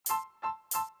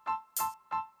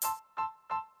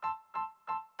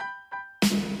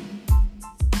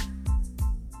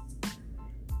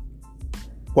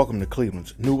Welcome to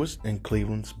Cleveland's newest and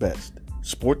Cleveland's best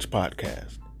sports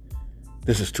podcast.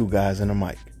 This is Two Guys and a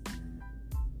Mic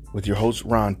with your hosts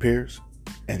Ron Pierce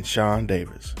and Sean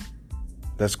Davis.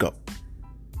 Let's go.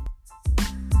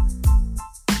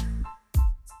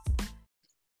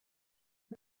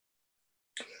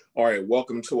 All right,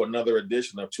 welcome to another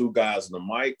edition of Two Guys and a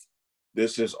Mic.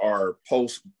 This is our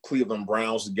post-Cleveland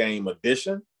Browns game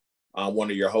edition. I'm one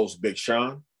of your hosts, Big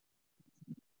Sean.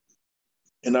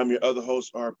 And I'm your other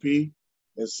host, RP.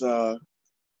 It's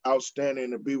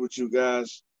outstanding to be with you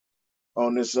guys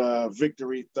on this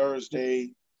Victory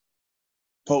Thursday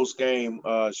post-game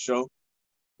show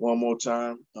one more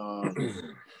time.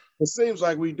 It seems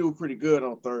like we do pretty good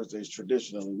on Thursdays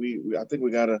traditionally. I think we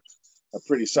got a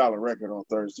pretty solid record on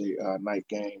Thursday night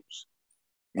games.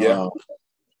 Yeah.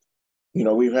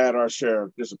 We've had our share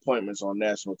of disappointments on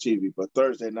national TV, but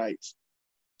Thursday nights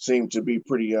seem to be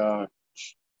pretty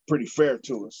fair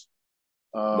to us.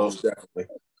 Most definitely.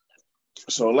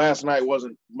 So last night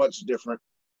wasn't much different.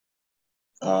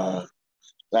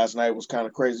 Last night was kind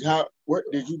of crazy. Where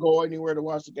did you go anywhere to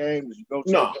watch the game? Did you go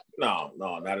to No,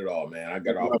 not at all, man. I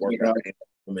got off work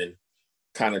and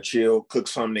kind of chill, cook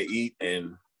something to eat,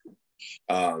 and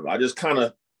I just kind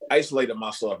of isolated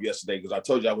myself yesterday because I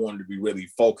told you I wanted to be really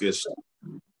focused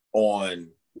on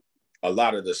a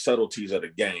lot of the subtleties of the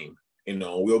game.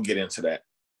 We'll get into that,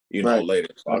 later.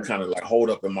 So I kind of like holed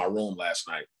up in my room last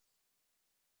night.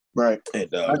 Right. And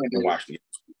watched it.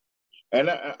 And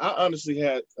I honestly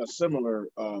had a similar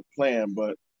plan,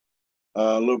 but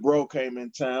little bro came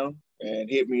in town and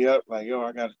hit me up like, "Yo,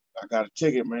 I got a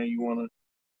ticket, man. You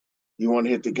wanna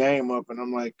hit the game up?" And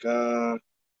I'm like,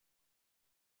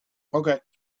 okay.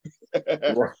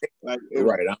 Right.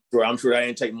 Right. I'm sure that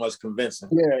ain't take much convincing.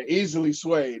 Yeah, easily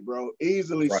swayed, bro.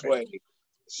 Easily swayed.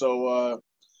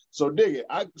 So dig it.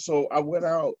 I went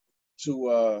out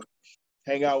to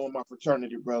hang out with my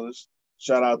fraternity brothers.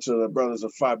 Shout out to the brothers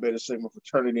of Phi Beta Sigma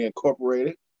Fraternity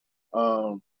Incorporated.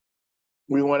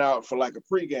 We went out for like a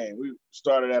pregame. We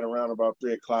started at around about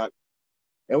 3:00,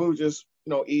 and we were just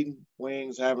eating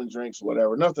wings, having drinks,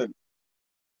 whatever. Nothing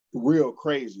real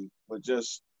crazy, but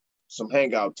just some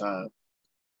hangout time.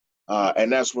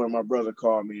 And that's when my brother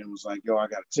called me and was like, "Yo, I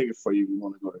got a ticket for you. You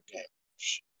want to go to the game?"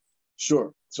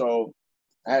 Sure. So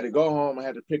I had to go home. I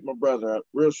had to pick my brother up.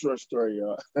 Real short story,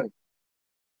 y'all.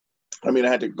 I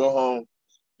had to go home,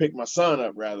 pick my son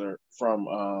up rather from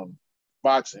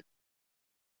boxing.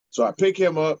 So I pick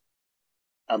him up.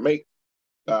 I make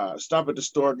stop at the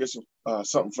store, get some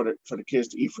something for the kids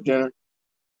to eat for dinner.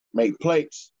 Make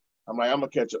plates. I'm like, I'm gonna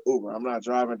catch an Uber. I'm not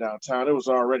driving downtown. It was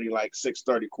already like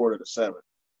 6:30, 6:45.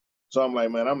 So I'm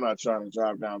like, man, I'm not trying to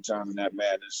drive downtown in that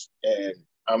madness, and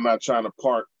I'm not trying to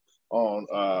park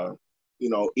on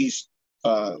East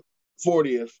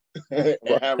 40th and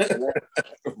have to walk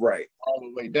right all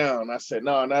the way down. I said,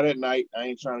 no, not at night. I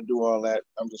ain't trying to do all that.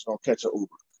 I'm just gonna catch an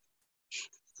Uber.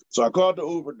 So I called the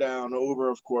Uber down. The Uber,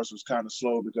 of course, was kind of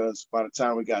slow because by the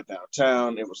time we got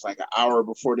downtown, it was like an hour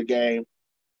before the game.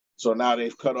 So now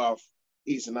they've cut off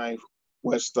East 9th,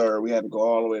 West 3rd. We had to go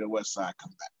all the way to West Side,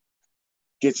 come back.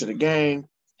 Get to the game,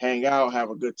 hang out,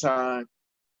 have a good time.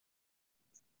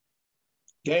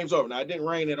 Game's over. Now, it didn't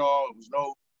rain at all. It was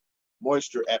no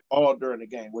moisture at all during the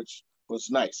game, which was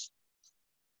nice.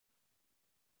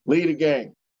 Lead the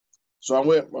game. So I'm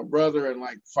with my brother and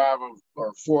like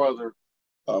 4 other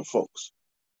folks.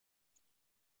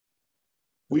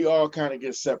 We all kind of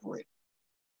get separated.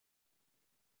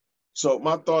 So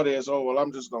my thought is,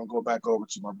 I'm just going to go back over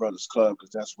to my brother's club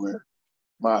because that's where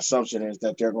my assumption is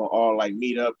that they're going to all like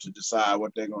meet up to decide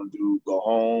what they're going to do, go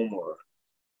home or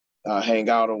hang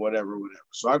out or whatever.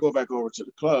 So I go back over to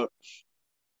the club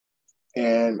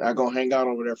and I go hang out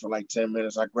over there for like 10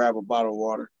 minutes. I grab a bottle of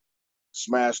water,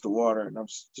 smash the water, and I'm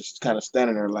just kind of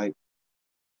standing there like,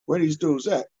 where are these dudes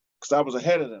at? Because I was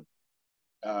ahead of them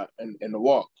in the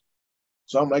walk.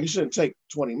 So I'm like, it shouldn't take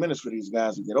 20 minutes for these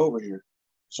guys to get over here.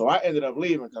 So I ended up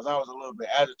leaving because I was a little bit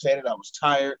agitated. I was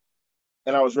tired,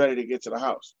 and I was ready to get to the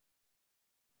house.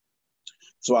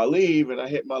 So I leave, and I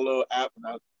hit my little app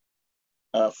and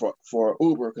for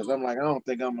Uber because I'm like, I don't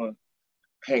think I'm going to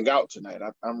hang out tonight.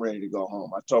 I'm ready to go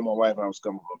home. I told my wife I was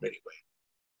coming home anyway.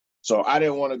 So I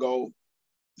didn't want to go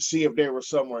see if they were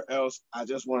somewhere else. I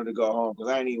just wanted to go home because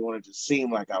I didn't even want it to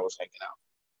seem like I was hanging out.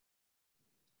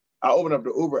 I opened up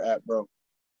the Uber app, bro.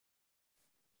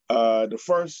 The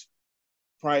first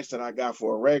price that I got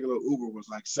for a regular Uber was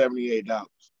like $78.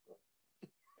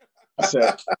 I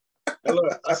said, hey,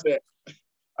 look,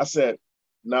 I said,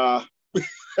 nah.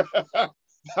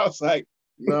 I was like,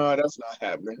 no, that's not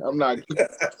happening. I'm not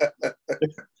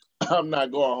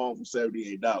going home for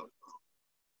 $78.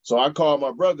 So I called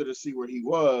my brother to see where he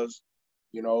was,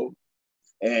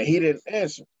 and he didn't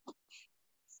answer.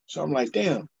 So I'm like,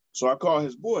 damn. So I called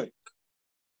his boy.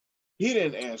 He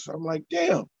didn't answer. I'm like,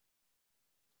 damn.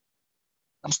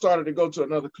 I started to go to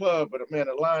another club, but man,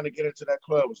 the line to get into that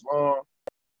club was long.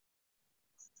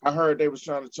 I heard they was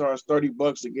trying to charge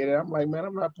 $30 to get in. I'm like, man,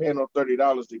 I'm not paying no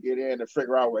 $30 to get in and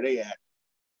figure out where they at.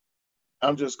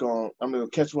 I'm gonna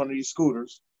catch one of these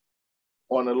scooters,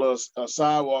 on the little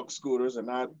sidewalk scooters, and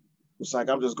I was like,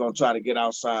 I'm just gonna try to get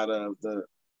outside of the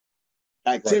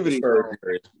activity.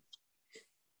 Right,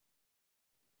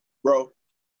 bro,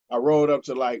 I rode up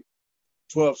to like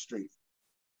 12th Street.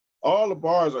 All the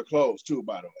bars are closed too,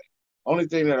 by the way. Only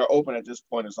thing that are open at this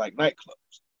point is like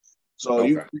nightclubs. So Okay.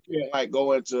 you can't like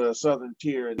go into Southern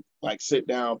Tier and like sit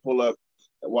down, pull up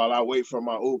while I wait for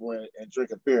my Uber and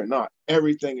drink a beer. Not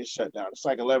everything is shut down. It's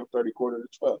like 11:30, quarter to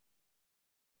 12.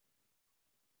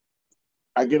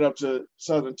 I get up to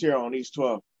Southern Tier on East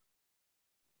 12.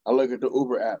 I look at the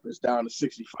Uber app. It's down to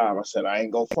 65. I said, I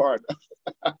ain't go far enough.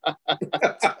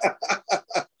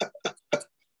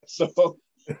 So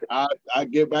I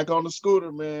get back on the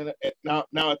scooter, man. Now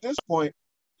at this point,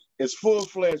 it's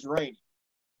full-fledged raining.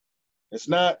 It's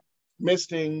not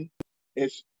misting.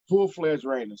 It's full-fledged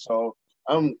raining. So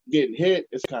I'm getting hit.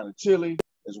 It's kind of chilly.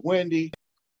 It's windy.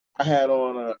 I had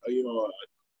on a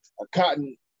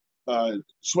cotton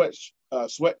sweat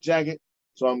jacket.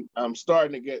 So I'm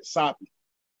starting to get soppy.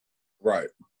 Right.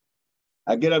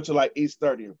 I get up to like East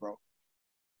 30th, bro.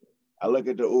 I look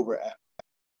at the Uber app.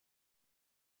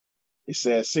 It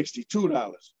says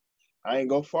 $62. I ain't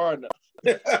go far enough.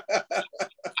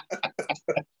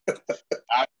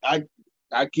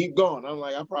 I keep going. I'm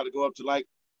like, I'll probably go up to like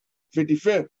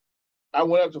 55th. I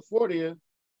went up to 40th.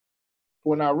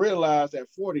 When I realized at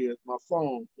 40th, my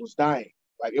phone was dying.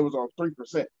 Like it was on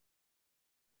 3%.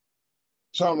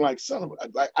 So I'm like,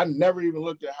 I never even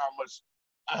looked at how much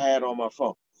I had on my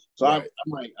phone. So right.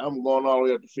 I'm like, I'm going all the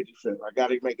way up to 55th. I got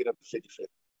to make it up to 55th.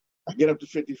 I get up to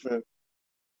 55th.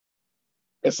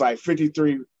 It's like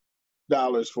 $53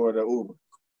 for the Uber.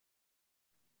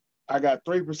 I got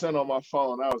 3% on my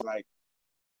phone. I was like,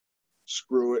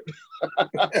 screw it.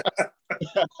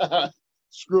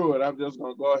 Screw it. I'm just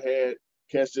going to go ahead,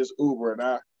 catch this Uber. And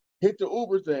I hit the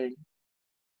Uber thing,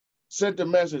 sent the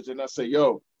message, and I said,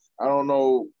 yo, I don't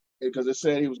know, because it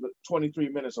said he was 23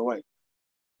 minutes away.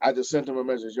 I just sent him a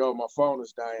message, yo, my phone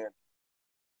is dying,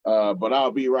 but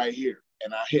I'll be right here.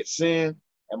 And I hit send,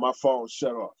 and my phone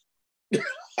shut off.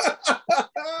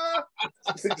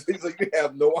 So you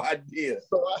have no idea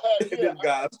so if this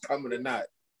guy's coming or not.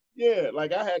 Yeah,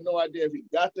 like I had no idea if he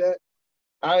got that.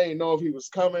 I didn't know if he was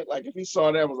coming. Like if he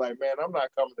saw that, I was like, man, I'm not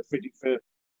coming to 55th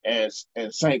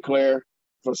and St. Clair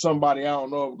for somebody I don't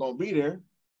know if going to be there,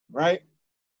 right?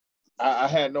 I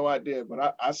had no idea,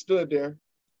 but I stood there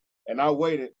and I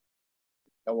waited.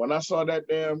 And when I saw that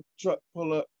damn truck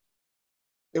pull up,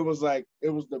 it was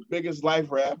the biggest life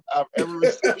raft I've ever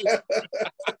received.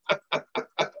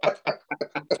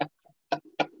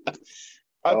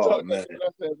 I told him, I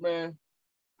said, man,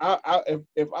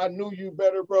 if I knew you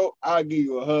better, bro, I'll give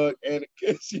you a hug and a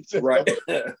kiss. She said, right.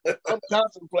 I'm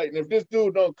contemplating if this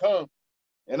dude don't come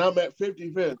and I'm at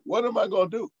 55th, what am I gonna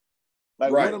do?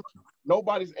 Like, right.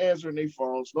 Nobody's answering their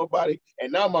phones. Nobody,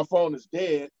 and now my phone is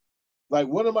dead. Like,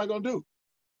 what am I gonna do?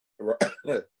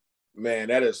 Right. Man,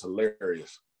 that is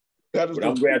hilarious. But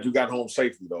I'm glad you got home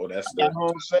safely, though. Got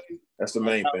home safe. That's the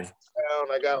main thing.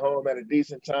 I got home at a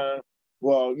decent time.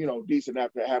 Well, decent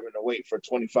after having to wait for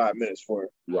 25 minutes for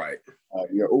right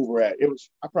your Uber at.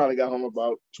 I probably got home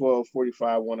about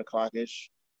 12:45, 1 o'clock-ish,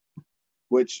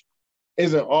 which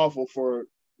isn't awful for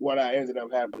what I ended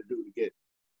up having to do to get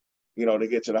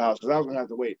to the house, because I was gonna have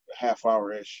to wait a half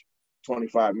hour-ish,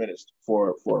 25 minutes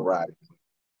for a ride.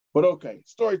 But okay,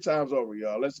 story time's over,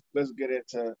 y'all. Let's get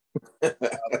into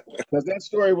because that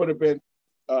story would have been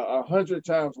 100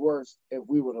 times worse if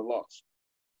we would have lost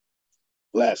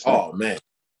last night. Oh man,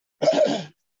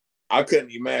 I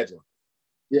couldn't imagine.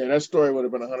 Yeah, that story would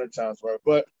have been 100 times worse.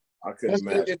 But I couldn't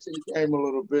imagine. Let's get to the game a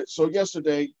little bit. So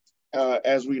yesterday,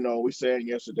 as we know, we said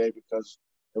yesterday because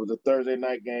it was a Thursday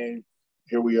night game.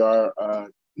 Here we are,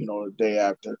 the day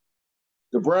after.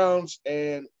 The Browns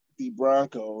and the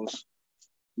Broncos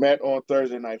met on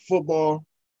Thursday Night Football.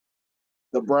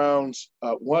 The Browns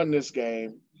won this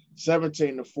game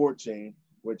 17-14,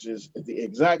 which is the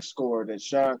exact score that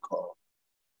Sean called.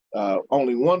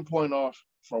 Only 1 point off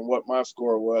from what my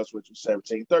score was, which was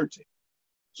 17-13.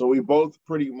 So we both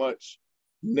pretty much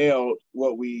nailed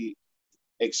what we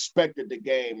expected the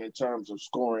game in terms of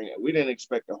scoring. We didn't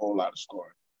expect a whole lot of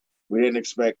scoring. We didn't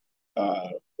expect,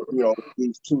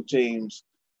 these two teams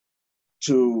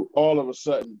to all of a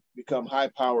sudden become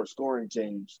high-powered scoring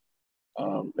teams.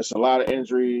 It's a lot of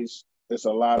injuries. It's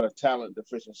a lot of talent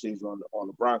deficiencies on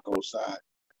the Broncos side.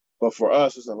 But for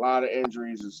us, it's a lot of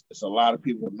injuries. It's a lot of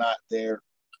people not there.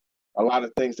 A lot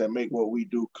of things that make what we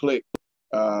do click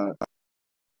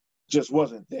just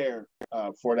wasn't there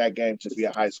for that game to be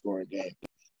a high-scoring game.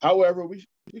 However, we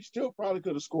still probably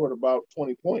could have scored about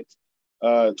 20 points,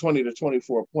 20 to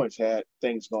 24 points had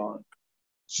things gone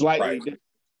slightly different.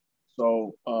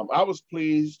 So I was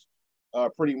pleased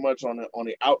pretty much on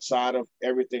the outside of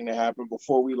everything that happened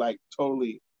before we like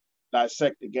totally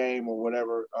dissect the game or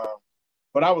whatever.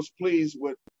 But I was pleased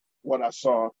with what I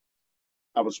saw.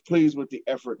 I was pleased with the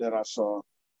effort that I saw.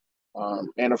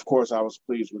 And of course, I was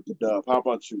pleased with the dub. How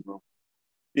about you, bro?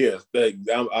 Yes,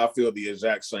 I feel the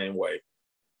exact same way.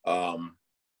 You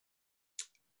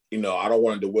know, I don't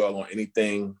want to dwell on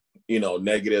anything, you know,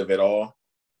 negative at all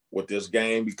with this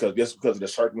game because of the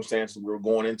circumstances we were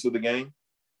going into the game.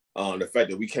 The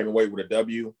fact that we came away with a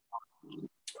W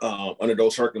under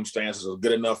those circumstances was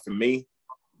good enough for me.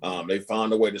 They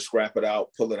found a way to scrap it out,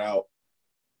 pull it out.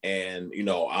 And, you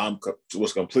know,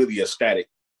 was completely ecstatic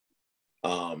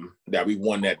that we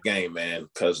won that game, man,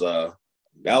 because that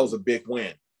was a big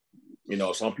win. You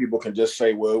know, some people can just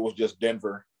say, well, it was just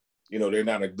Denver. You know, they're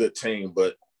not a good team,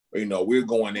 but, you know, we're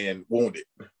going in wounded,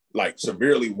 like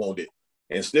severely wounded,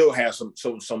 and still have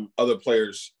some other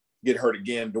players get hurt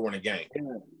again during the game.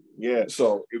 Yeah.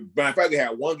 So, matter of fact, they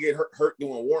had one get hurt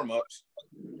doing warm-ups,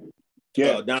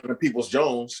 Donovan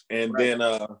Peoples-Jones, and then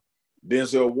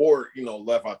Denzel Ward, you know,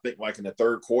 left, I think, like in the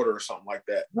third quarter or something like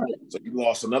that. Right. So you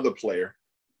lost another player.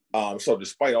 So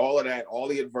despite all of that, all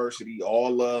the adversity,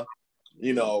 all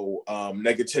you know,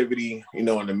 negativity, you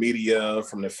know, in the media,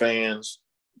 from the fans,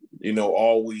 you know,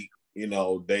 all week, you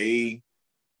know, they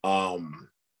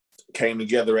came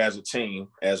together as a team,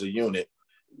 as a unit,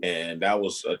 and that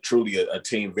was truly a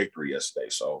team victory yesterday.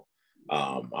 So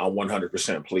I'm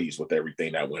 100% pleased with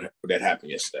everything that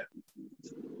happened yesterday.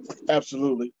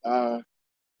 Absolutely. 1,000%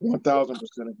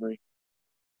 agree.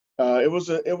 It was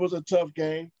a tough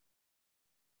game.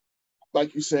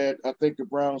 Like you said, I think the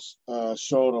Browns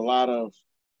showed a lot of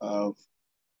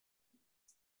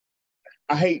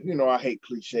I hate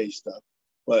cliche stuff,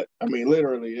 but I mean,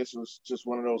 literally, this was just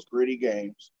one of those gritty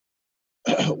games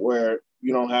where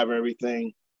you don't have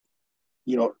everything,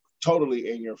 you know, totally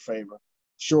in your favor,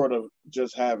 short of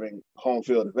just having home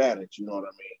field advantage. You know what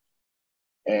I mean?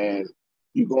 And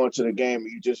you go into the game,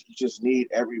 and you just need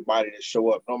everybody to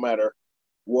show up, no matter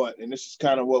what. And this is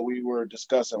kind of what we were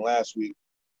discussing last week.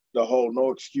 The whole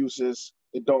no excuses.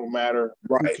 It don't matter.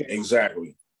 Right,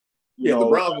 exactly. Yeah, the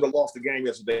Browns would have lost the game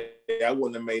yesterday. I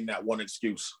wouldn't have made not one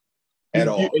excuse at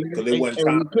all because it wasn't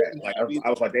time for that. Like I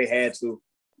was like, they had to.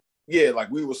 Yeah, like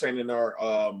we were saying in our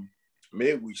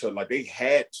midweek show, like they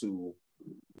had to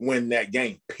win that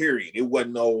game. Period. It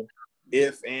wasn't no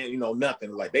if and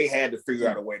nothing. Like they had to figure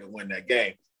out a way to win that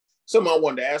game. Something I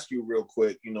wanted to ask you real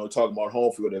quick. Talking about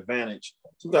home field advantage.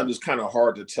 Sometimes it's kind of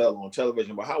hard to tell on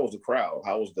television. But how was the crowd?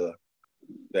 How was the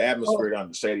atmosphere down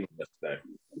the stadium yesterday?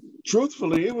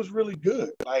 Truthfully, it was really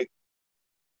good. Like,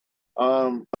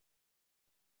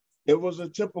 it was a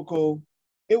typical.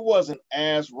 It wasn't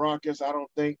as raucous, I don't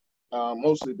think.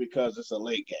 Mostly because it's a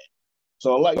late game.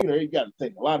 So, you got to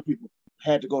think a lot of people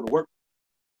had to go to work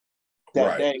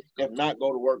that day, if not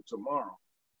go to work tomorrow.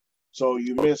 So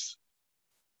you miss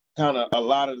kind of a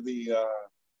lot of the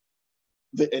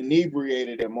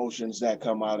inebriated emotions that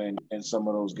come out in some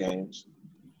of those games.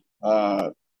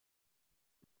 And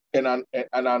I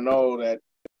know that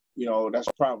that's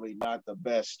probably not the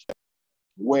best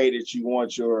way that you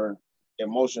want your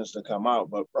emotions to come out.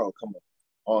 But bro, come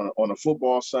on a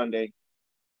football Sunday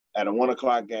at a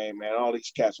 1:00 game, man, all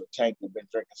these cats are tanked and been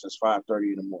drinking since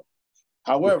 5:30 in the morning.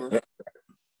 However,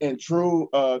 in true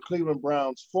Cleveland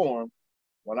Browns form,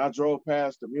 when I drove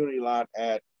past the Muni lot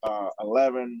at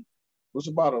 11, it was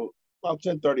about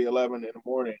 10:30, 11 in the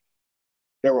morning,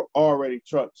 there were already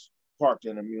trucks parked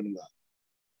in the Muni lot.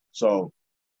 So,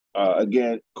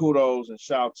 again, kudos and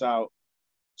shouts out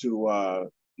to,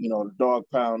 the Dog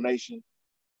Pound Nation.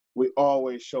 We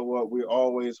always show up. We're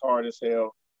always hard as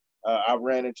hell. I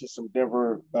ran into some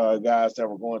Denver guys that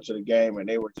were going to the game, and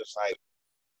they were just like,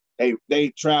 they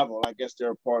travel. I guess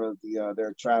they're part of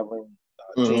their traveling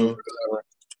team or whatever.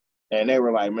 And they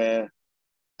were like, man,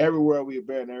 everywhere we've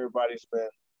been, everybody's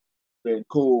been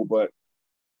cool, but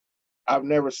I've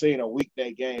never seen a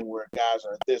weekday game where guys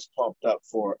are this pumped up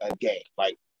for a game.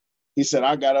 Like he said,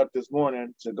 I got up this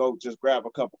morning to go just grab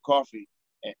a cup of coffee,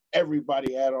 and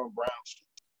everybody had on Brown Street.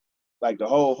 Like the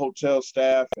whole hotel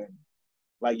staff, and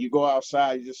like you go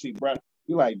outside, you just see Brown.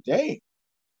 You're like, dang.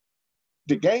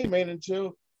 the game ain't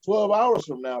until 12 hours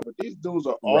from now, but these dudes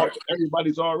are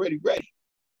everybody's already ready.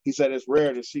 He said it's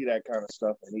rare to see that kind of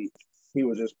stuff, and he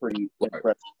was just pretty impressed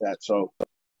with that. So,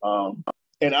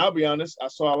 and I'll be honest, I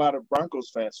saw a lot of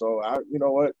Broncos fans. So you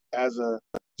know what, as a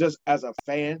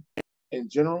fan in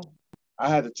general, I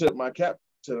had to tip my cap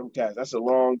to them cats. That's a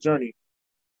long journey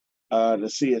to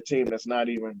see a team that's not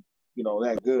even,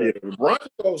 that good. Yeah, the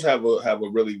Broncos have a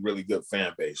really, really good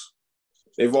fan base.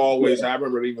 They've always, I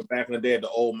remember even back in the day at the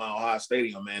old Mile High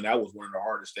Stadium, man, that was one of the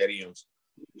hardest stadiums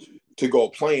to go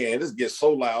play in. It just gets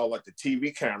so loud, like the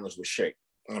TV cameras would shake.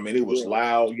 I mean, it was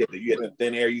loud. You had the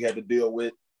thin air you had to deal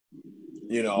with,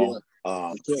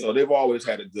 So they've always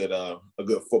had a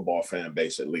good football fan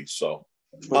base, at least. So,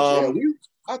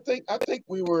 I think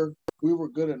we were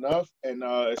good enough, and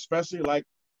especially like,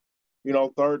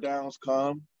 third downs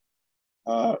come,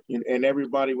 and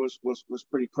everybody was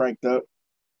pretty cranked up.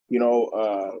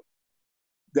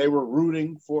 They were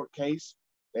rooting for Case.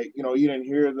 You didn't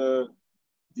hear the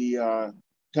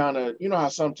kind of, how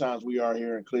sometimes we are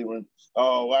here in Cleveland.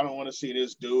 Oh, I don't want to see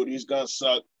this dude. He's gonna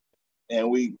suck, and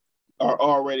we are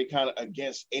already kind of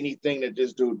against anything that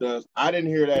this dude does. I didn't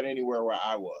hear that anywhere where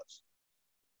I was,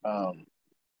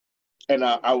 and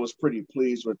I was pretty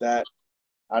pleased with that.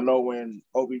 I know when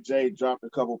OBJ dropped a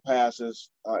couple passes,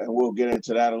 and we'll get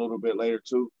into that a little bit later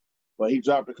too, but he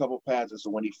dropped a couple passes. So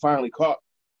when he finally caught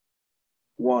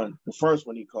one, the first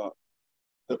one he caught,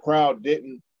 the crowd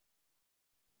didn't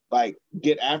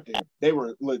get after him. They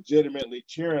were legitimately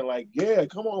cheering, like, yeah,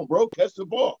 come on, bro, catch the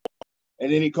ball.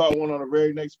 And then he caught one on the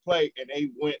very next play, and they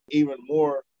went even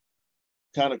more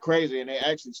kind of crazy, and they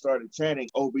actually started chanting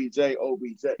OBJ,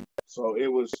 OBJ. So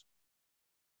it was,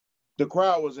 the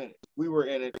crowd was in it. We were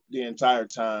in it the entire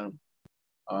time.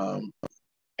 And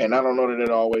I don't know that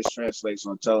it always translates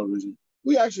on television.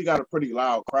 We actually got a pretty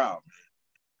loud crowd,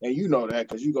 man. And you know that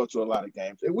because you go to a lot of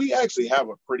games. And we actually have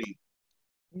a pretty...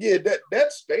 Yeah,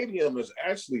 that stadium is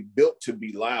actually built to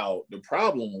be loud. The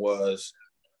problem was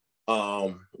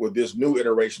with this new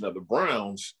iteration of the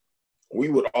Browns, we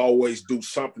would always do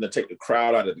something to take the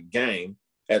crowd out of the game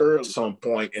at some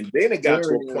point. And then it got to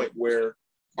a point where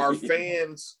our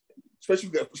fans, especially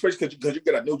because you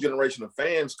get a new generation of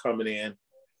fans coming in,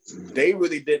 they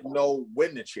really didn't know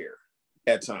when to cheer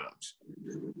at times.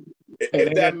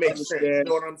 If that makes sense, you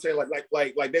know what I'm saying?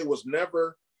 Like there was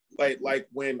never like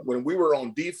when we were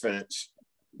on defense,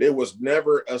 there was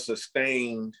never a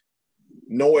sustained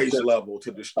noise level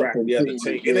to distract the other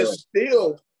team, and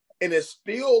it's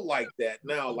still like that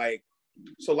now.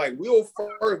 So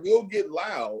we'll get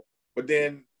loud, but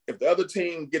then if the other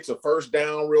team gets a first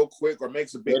down real quick or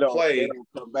makes a big play,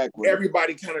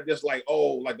 everybody kind of just the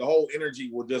whole energy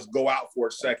will just go out for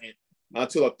a second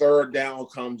until a third down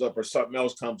comes up or something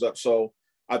else comes up. So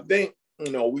I think,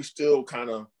 we still kind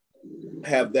of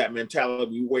have that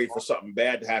mentality. We wait for something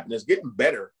bad to happen. It's getting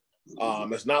better.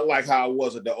 It's not like how it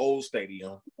was at the old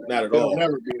stadium. Not at all. It'll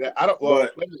never be that.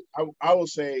 I will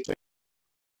say,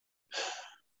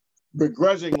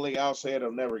 begrudgingly, I'll say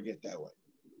it'll never get that way.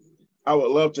 I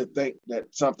would love to think that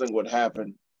something would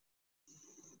happen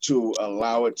to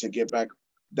allow it to get back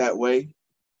that way.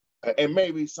 And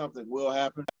maybe something will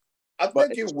happen. I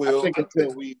think it will. I think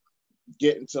until we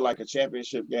get into a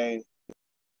championship game,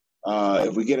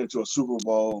 if we get into a Super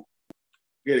Bowl,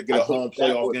 get a home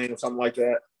playoff game or something like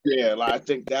that. Yeah, I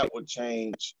think that would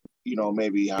change,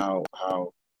 maybe how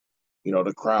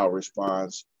the crowd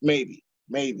responds. Maybe.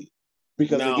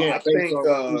 Because now, again, I think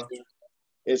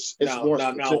it's more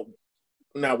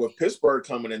now with Pittsburgh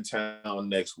coming in town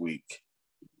next week,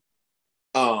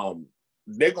 the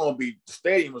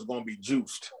stadium is gonna be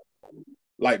juiced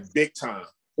big time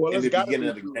in the beginning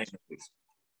of the game.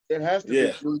 It has to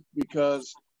be juiced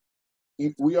because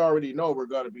we already know we're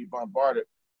going to be bombarded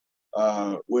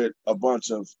with a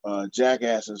bunch of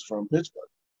jackasses from Pittsburgh.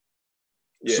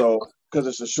 Yeah. So, because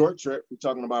it's a short trip, we're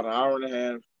talking about an hour and a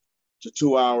half to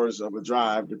 2 hours of a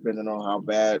drive, depending on how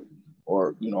bad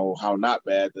or, how not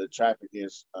bad the traffic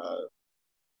is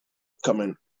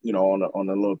coming, on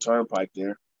the little turnpike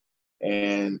there.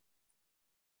 And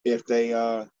if they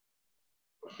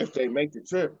make the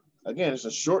trip, again, it's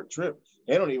a short trip.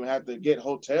 They don't even have to get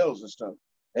hotels and stuff.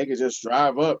 They can just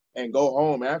drive up and go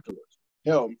home afterwards.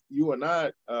 Hell, you and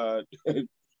I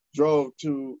drove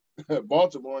to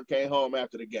Baltimore and came home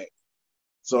after the game.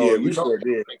 So yeah, we sure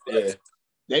did. Yeah.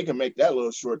 They can make that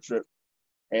little short trip,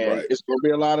 and it's going to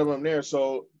be a lot of them there.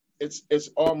 So it's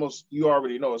almost, you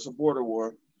already know, it's a border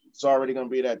war. It's already going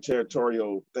to be that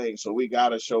territorial thing. So we got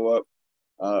to show up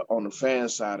on the fan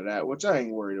side of that, which I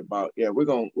ain't worried about. Yeah, we're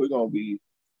gonna be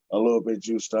a little bit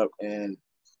juiced up, and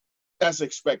that's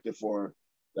expected for a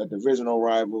a divisional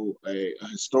rival, a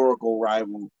historical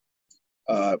rival.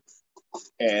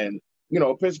 And,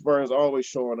 Pittsburgh is always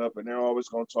showing up and they're always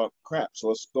going to talk crap.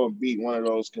 So it's going to be one of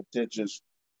those contentious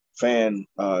fan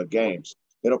games.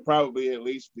 It'll probably at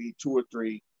least be 2 or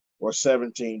 3 or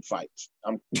 17 fights.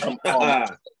 I'm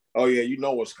Oh, yeah, you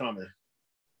know what's coming.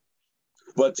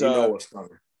 But you know what's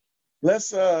coming. Let's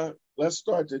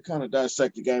start to kind of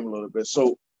dissect the game a little bit.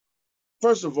 So,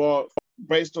 first of all,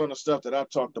 based on the stuff that I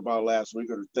talked about last week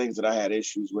or the things that I had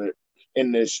issues with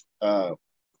in this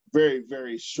very,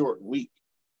 very short week,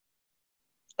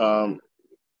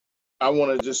 I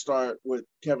want to just start with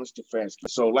Kevin Stefanski.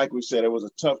 So, like we said, it was a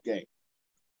tough game.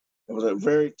 It was a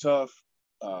very tough.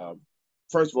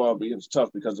 First of all, it was tough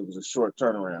because it was a short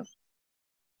turnaround,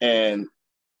 and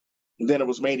then it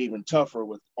was made even tougher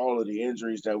with all of the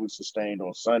injuries that we sustained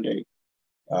on Sunday,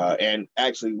 and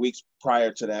actually weeks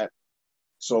prior to that.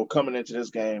 So coming into this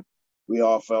game, we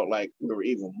all felt like we were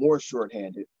even more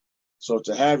shorthanded. So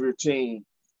to have your team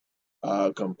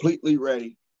completely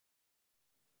ready,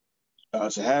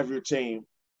 to have your team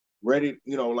ready,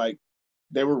 like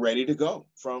they were ready to go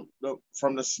from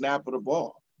the snap of the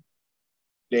ball.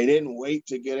 They didn't wait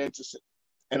to get into it.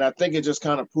 And I think it just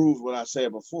kind of proves what I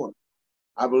said before.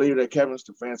 I believe that Kevin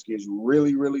Stefanski is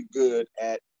really, really good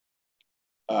at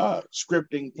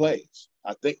scripting plays.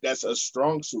 I think that's a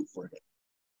strong suit for him.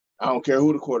 I don't care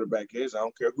who the quarterback is. I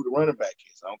don't care who the running back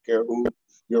is. I don't care who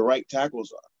your right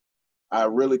tackles are. I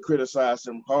really criticized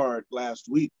him hard last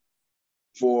week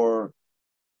for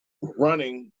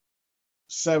running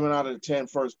 7 out of the 10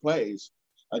 first plays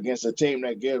against a team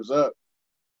that gives up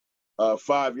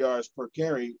 5 yards per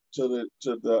carry to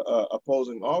the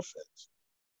opposing offense.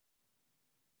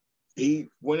 He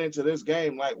went into this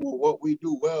game like, well, what we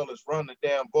do well is run the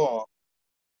damn ball.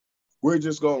 We're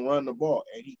just going to run the ball.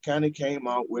 And he kind of came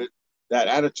out with that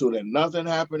attitude, and nothing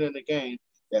happened in the game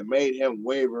that made him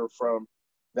waver from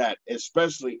that,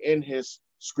 especially in his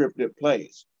scripted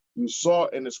plays. You saw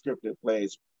in the scripted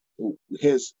plays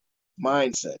his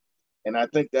mindset. And I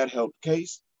think that helped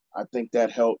Case. I think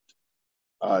that helped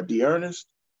D'Ernest.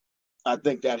 I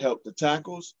think that helped the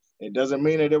tackles. It doesn't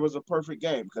mean that it was a perfect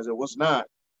game, because it was not.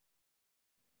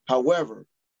 However,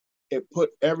 it put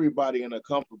everybody in a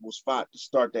comfortable spot to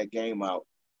start that game out.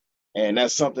 And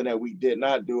that's something that we did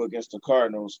not do against the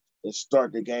Cardinals, is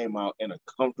start the game out in a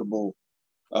comfortable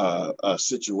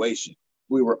situation.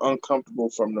 We were uncomfortable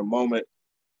from the moment,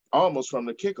 almost from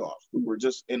the kickoff. We were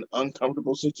just in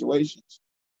uncomfortable situations.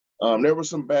 There were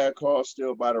some bad calls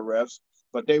still by the refs,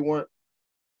 but they weren't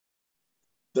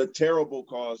the terrible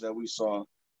calls that we saw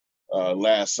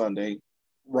last Sunday.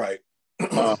 Right.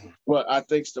 But I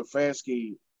think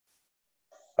Stefanski,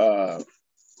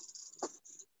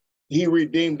 he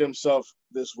redeemed himself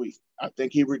this week. I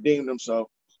think he redeemed himself,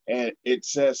 and it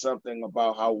says something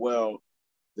about how well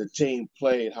the team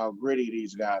played, how gritty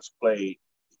these guys played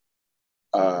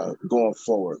going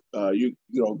forward. Go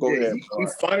ahead.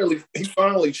 He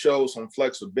finally showed some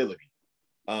flexibility.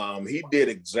 He did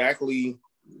exactly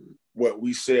what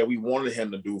we said we wanted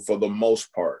him to do for the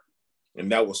most part. And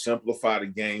that was simplify the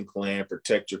game plan,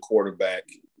 protect your quarterback,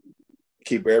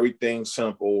 keep everything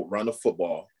simple, run the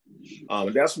football.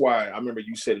 And that's why I remember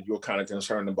you said you were kind of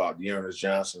concerned about D'Ernest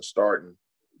Johnson starting.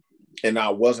 And I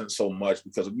wasn't so much,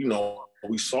 because,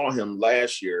 we saw him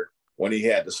last year when he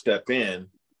had to step in,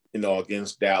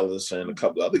 against Dallas and a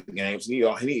couple of other games. And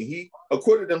he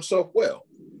acquitted himself well.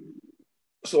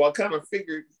 So I kind of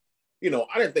figured, I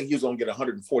didn't think he was going to get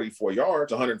 144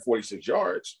 yards, 146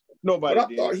 yards. Nobody but I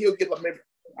did. thought he'll get like maybe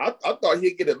I thought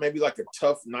he'd get it maybe like a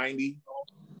tough 90,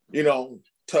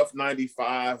 tough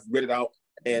 95, grit it out,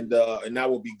 and that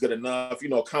would be good enough.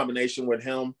 A combination with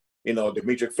him,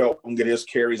 Demetric Felton get his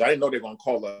carries. I didn't know they were gonna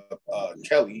call up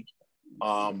Kelly,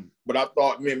 but I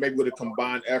thought, maybe with a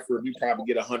combined effort, we probably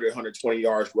get 100, 120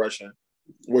 yards rushing,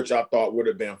 which I thought would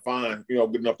have been fine,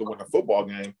 good enough to win a football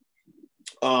game.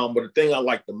 But the thing I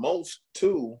like the most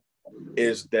too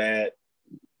is that,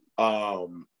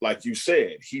 like you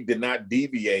said, he did not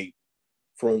deviate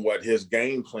from what his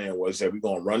game plan was, that we're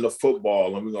going to run the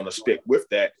football and we're going to stick with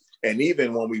that. And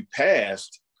even when we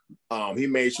passed, he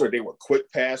made sure they were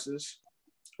quick passes,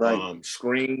 right?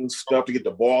 Screens, stuff to get the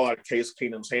ball out of Case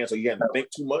Keenum's hands so he hadn't to think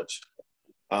too much.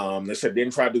 They said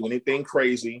didn't try to do anything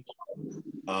crazy.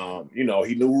 He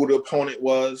knew who the opponent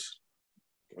was.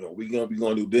 We're going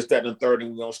to do this, that, and the third,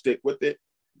 and we're going to stick with it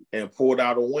and pulled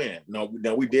out a win. Now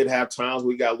we did have times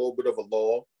we got a little bit of a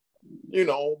lull,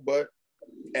 but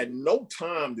at no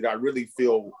time did I really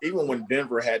feel, even when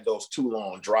Denver had those 2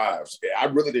 long drives, I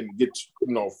really didn't get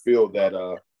to, feel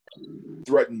that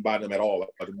threatened by them at all.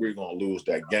 Like we were going to lose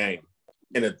that game.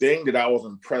 And the thing that I was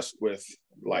impressed with,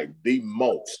 like the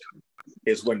most,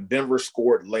 is when Denver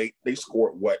scored late. They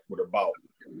scored with about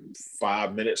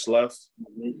 5 minutes left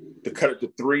to cut it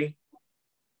to 3.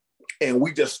 And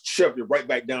we just shoved it right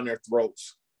back down their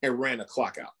throats and ran the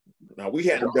clock out. Now, we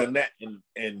hadn't done that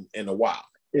in a while.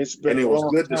 It's been and it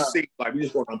was good to see. Like, we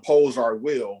just want to impose our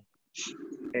will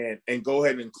and go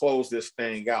ahead and close this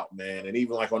thing out, man. And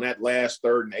even like on that last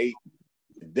 3rd and 8,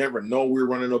 Denver know we're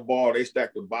running the ball. They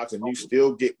stacked the box, and you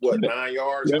still get, 9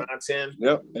 yards, 9, 10?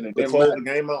 Yep. And to close the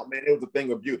game out, man, it was a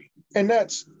thing of beauty. And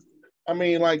that's, I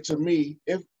mean, like, to me,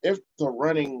 if the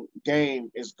running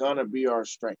game is going to be our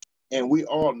strength, and we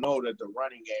all know that the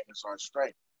running game is our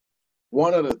strength,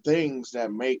 one of the things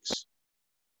that makes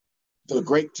the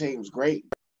great teams great,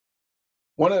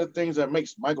 one of the things that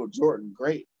makes Michael Jordan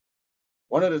great,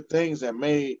 one of the things that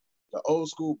made the old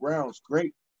school Browns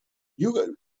great,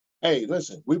 hey,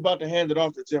 listen, we about to hand it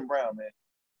off to Jim Brown, man.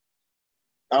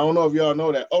 I don't know if y'all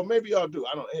know that. Oh, maybe y'all do.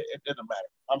 It doesn't matter.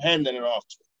 I'm handing it off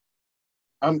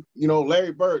to him.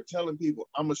 Larry Bird telling people,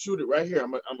 I'm going to shoot it right here.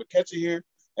 I'm going to catch it here,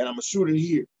 and I'm going to shoot it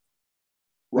here.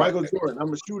 Right. Michael Jordan, I'm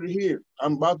going to shoot it here.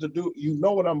 I'm about to do,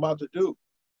 what I'm about to do.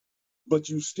 But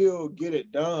you still get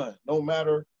it done, no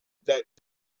matter that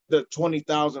the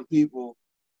 20,000 people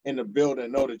in the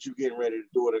building know that you're getting ready to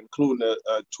do it, including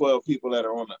the 12 people that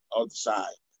are on the other side.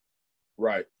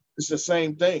 Right. It's the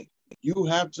same thing. You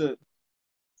have to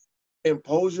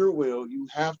impose your will. You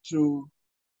have to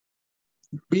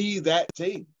be that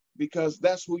team, because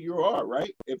that's who you are,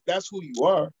 right? If that's who you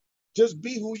are, just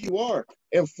be who you are.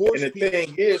 And the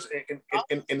thing is,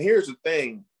 and here's the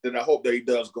thing that I hope that he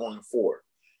does going forward.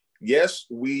 Yes,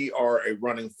 we are a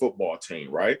running football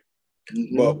team, right?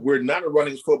 Mm-hmm. But we're not a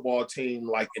running football team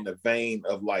like in the vein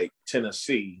of like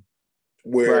Tennessee,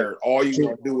 where all you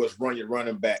want to do is run your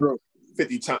running back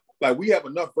 50 times. Like, we have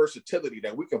enough versatility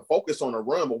that we can focus on a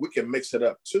run, but we can mix it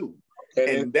up too.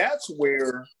 And that's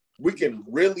where we can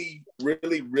really,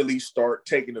 really, really start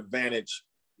taking advantage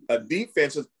of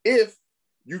defenses if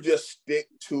you just stick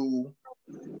to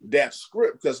that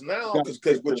script. Because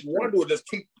what you want to do is just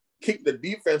keep the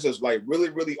defenses like really,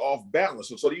 really off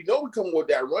balance. So we come with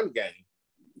that run game.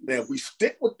 And if we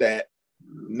stick with that,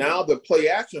 now the play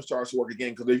action starts to work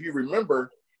again. Because if you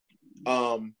remember,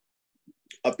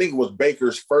 I think it was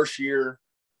Baker's first year,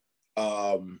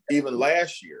 even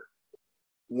last year,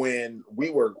 when we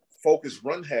were focused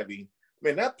run heavy,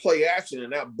 man, that play action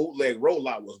and that bootleg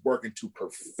rollout was working to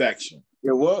perfection.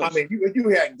 It was. I mean, you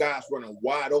had guys running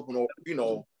wide open, up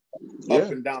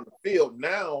and down the field.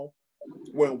 Now,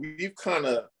 when we've kind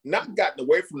of not gotten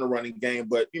away from the running game,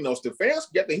 but,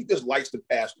 Stefanski, he just likes to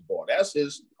pass the ball. That's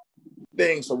his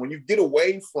thing. So when you get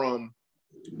away from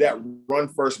that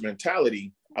run-first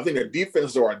mentality, I think the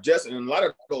defenses are adjusting. And a lot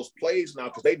of those plays now,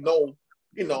 because they know,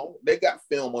 they got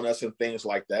film on us and things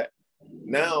like that.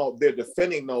 Now they're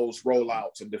defending those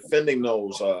rollouts and defending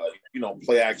those,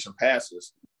 play action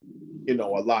passes, a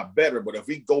lot better. But if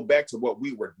we go back to what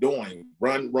we were doing,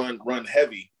 run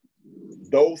heavy,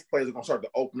 those plays are going to start to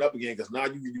open up again, because now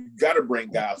you got to bring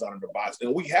guys out of the box.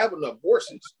 And we have enough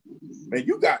horses. Man,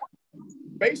 you got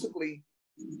basically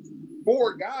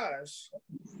 4 guys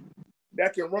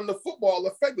that can run the football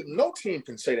effectively. No team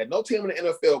can say that. No team in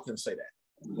the NFL can say that.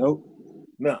 Nope.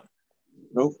 No.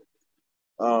 Nope.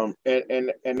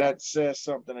 And that says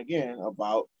something again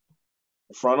about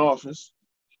the front office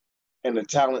and the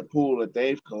talent pool that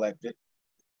they've collected.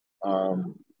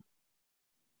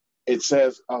 It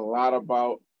says a lot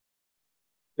about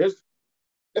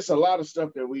it's a lot of stuff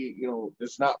that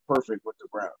it's not perfect with the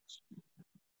Browns.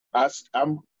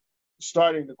 I'm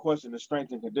starting to question the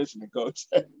strength and conditioning coach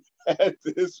at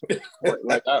this point.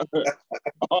 Like,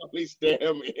 all these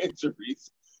damn injuries.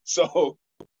 So,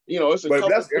 it's but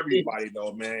that's everybody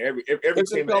though, man. Every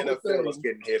team in the NFL is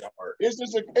getting hit hard. It's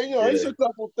just it's a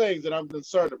couple things that I'm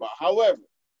concerned about.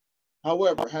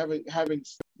 However, having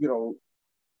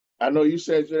I know you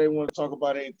said you didn't want to talk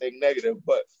about anything negative,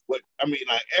 but I mean,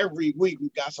 like, every week we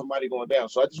got somebody going down.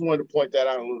 So I just wanted to point that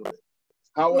out a little bit.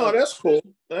 However, no, that's cool.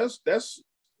 That's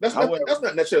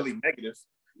not necessarily negative.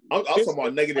 I'm talking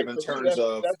about negative in terms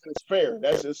of that's just fair.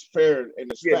 That's just fair in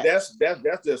the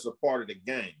that's just a part of the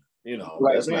game.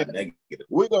 That's not negative.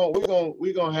 We're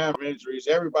gonna have injuries.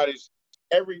 Every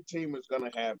team is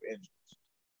gonna have injuries,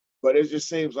 but it just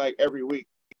seems like every week,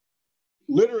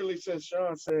 literally since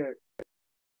Sean said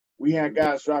we had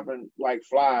guys dropping like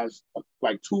flies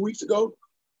like 2 weeks ago,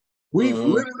 we've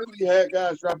literally had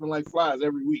guys dropping like flies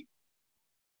every week.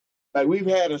 Like, we've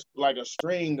had a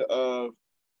string of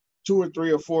 2 or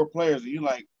 3 or 4 players, and you're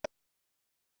like,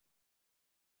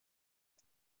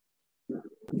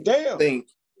 damn.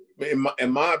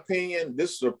 in my opinion,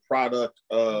 this is a product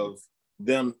of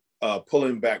them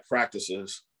pulling back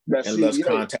practices and less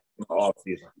contact in the off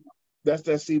season. That's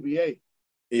that CBA.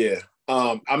 Yeah.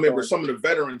 I remember some of the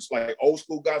veterans, like old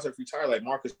school guys that retired, like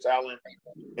Marcus Allen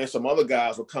and some other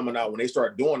guys were coming out when they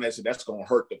started doing that. So that's going to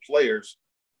hurt the players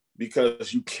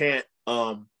because you can't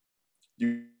go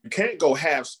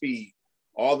half speed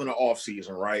all in the off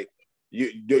season, right?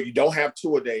 You don't have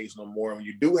two-a-days no more. When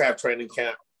you do have training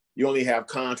camp, you only have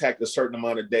contact a certain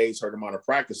amount of days, certain amount of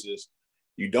practices.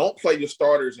 You don't play your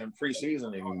starters in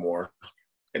preseason anymore.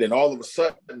 And then all of a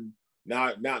sudden,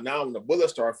 now when the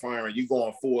bullets start firing, you go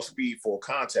on full speed, full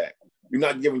contact. You're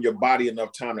not giving your body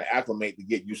enough time to acclimate to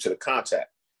get used to the contact.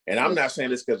 And I'm not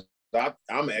saying this because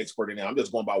I'm an expert in it. I'm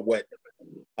just going by what,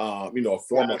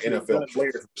 former NFL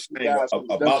players are saying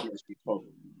about this.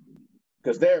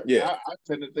 Because I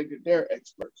tend to think that they're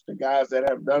experts. The guys that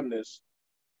have done this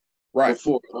right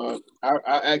before. I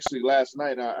actually last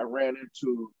night I ran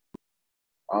into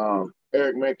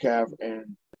Eric Metcalf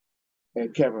and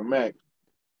Kevin Mack,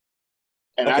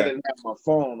 and I didn't have my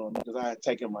phone on because I had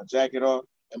taken my jacket off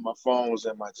and my phone was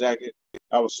in my jacket.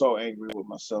 I was so angry with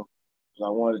myself because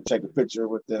I wanted to take a picture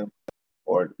with them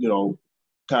or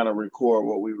kind of record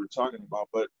what we were talking about.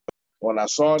 But when I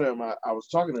saw them, I was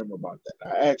talking to them about that.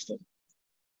 I asked them.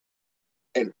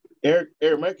 And Eric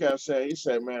Metcalf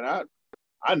said, man,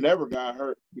 I never got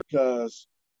hurt because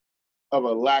of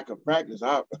a lack of practice.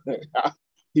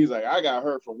 He's like, I got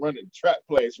hurt from running track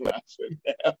plays when I said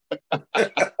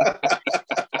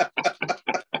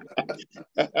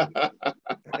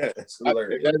That's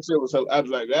hilarious. That shit was, I was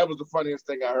like, that was the funniest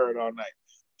thing I heard all night.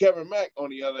 Kevin Mack, on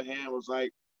the other hand, was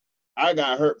like, I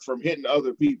got hurt from hitting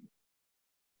other people.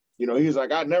 He's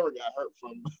like, I never got hurt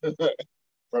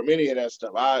from any of that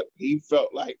stuff. He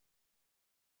felt like,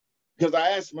 because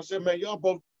I asked him, I said, man, y'all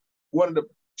both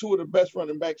two of the best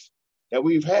running backs that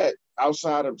we've had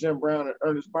outside of Jim Brown and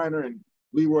Ernest Biner and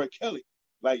Leroy Kelly.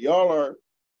 Like, y'all are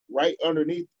right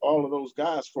underneath all of those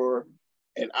guys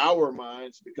in our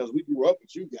minds because we grew up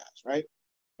with you guys, right?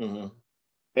 Mm-hmm.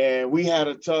 And we had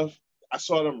I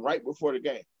saw them right before the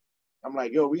game. I'm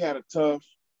like, we had a tough,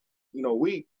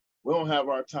 week. We don't have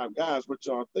our top guys. What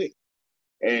y'all think?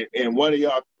 And what do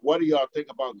y'all think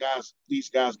about these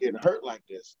guys getting hurt like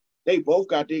this? They both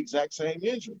got the exact same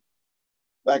injury,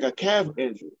 like a calf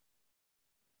injury.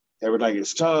 They were like,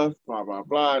 it's tough, blah, blah,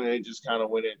 blah. And they just kind of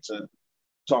went into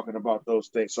talking about those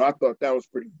things. So I thought that was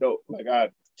pretty dope. Like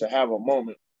to have a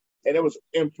moment. And it was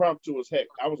impromptu as heck.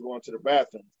 I was going to the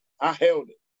bathroom. I held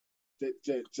it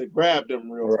to grab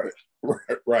them real quick.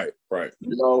 Right.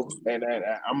 And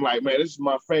I'm like, man, this is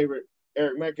my favorite.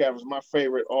 Eric Metcalf is my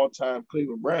favorite all-time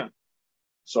Cleveland Brown.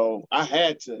 So I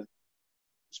had to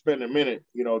spend a minute,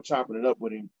 chopping it up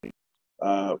with him.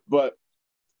 But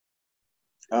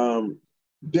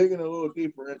digging a little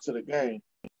deeper into the game,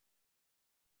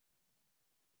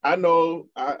 I know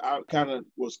I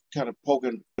was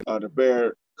poking the bear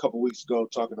a couple weeks ago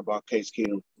talking about Case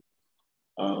Keenum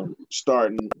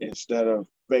starting instead of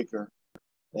Baker,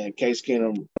 and Case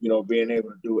Keenum, being able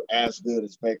to do as good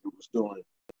as Baker was doing.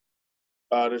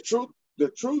 The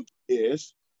truth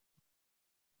is,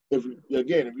 if you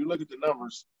look at the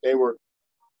numbers, they were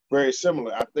very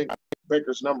similar. I think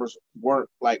Baker's numbers weren't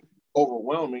like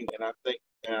overwhelming, and I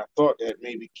thought that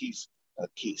maybe Case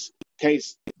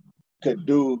could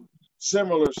do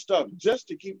similar stuff just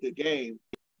to keep the game,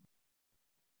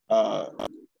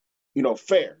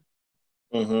 fair.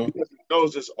 Mm-hmm. Because he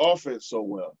knows this offense so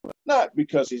well, not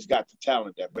because he's got the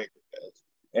talent that Baker does.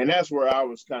 And that's where I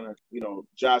was kind of,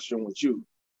 joshing with you.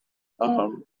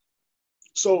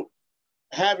 So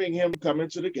having him come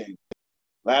into the game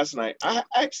last night, I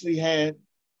actually had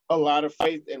a lot of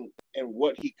faith in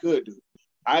what he could do.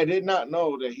 I did not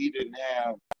know that he didn't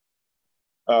have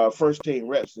first team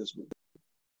reps this week.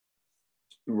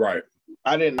 Right.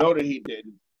 I didn't know that he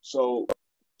didn't. So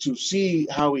to see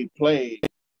how he played,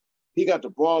 he got the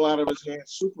ball out of his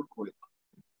hands super quick,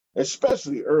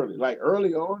 especially early. Like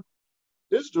early on,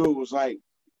 this dude was like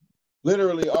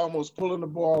literally almost pulling the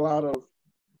ball out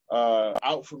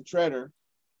from Treader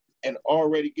and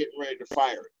already getting ready to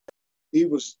fire it. He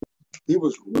was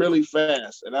really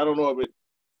fast, and I don't know if it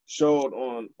showed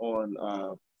on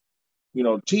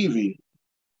TV,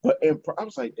 but I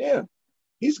was like, damn,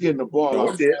 he's getting the ball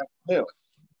out fast as hell.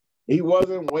 He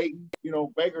wasn't waiting.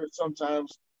 Baker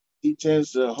sometimes he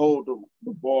tends to hold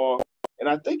the ball, and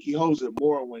I think he holds it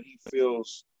more when he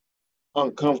feels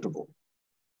uncomfortable.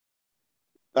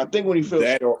 I think when he feels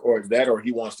that, or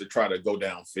he wants to try to go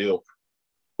downfield.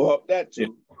 Well, that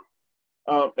too.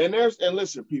 And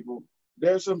listen, people,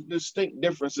 there's some distinct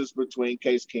differences between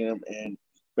Case Keenum and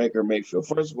Baker Mayfield.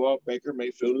 First of all, Baker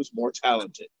Mayfield is more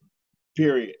talented,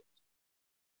 period.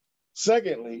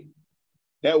 Secondly,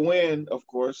 that wind, of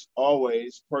course,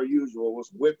 always, per usual, was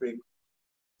whipping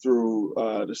through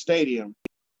the stadium.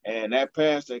 And that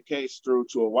pass that Case threw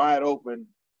to a wide open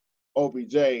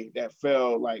OBJ that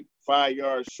fell like 5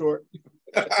 yards short.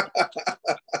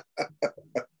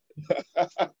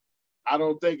 I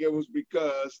don't think it was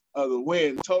because of the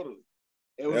wind totally.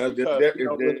 It was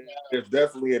there's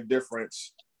definitely a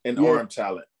difference in arm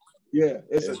talent. Yeah,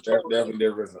 it's definitely a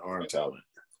difference in arm talent.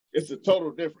 It's a total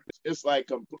difference. It's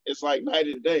like night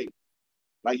and day.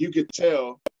 Like you could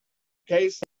tell,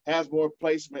 Case has more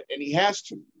placement, and he has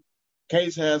to.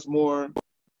 Case has more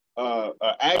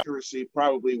accuracy,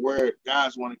 probably where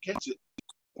guys want to catch it.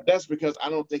 But that's because I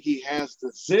don't think he has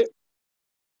the zip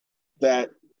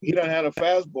that he doesn't have a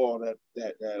fastball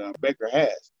that Baker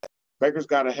has. Baker's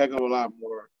got a heck of a lot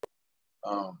more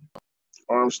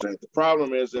arm strength. The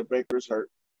problem is that Baker's hurt,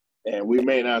 and we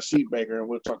may not see Baker, and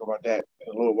we'll talk about that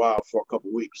in a little while for a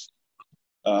couple of weeks.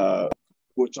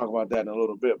 We'll talk about that in a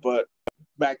little bit. But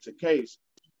back to Case.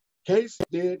 Case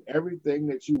did everything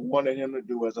that you wanted him to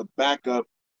do as a backup,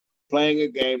 playing a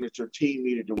game that your team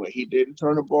needed to win. He didn't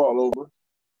turn the ball over.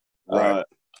 Right.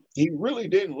 He really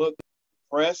didn't look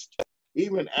pressed,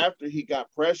 even after he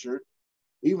got pressured,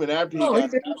 even after he got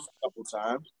down a couple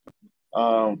times.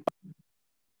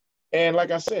 And like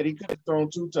I said, he could have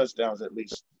thrown 2 touchdowns at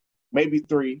least, maybe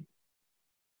 3.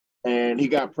 And he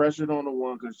got pressured on the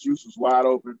one because Juice was wide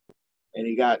open. And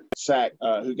he got sacked.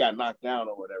 He got knocked down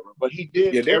or whatever. But he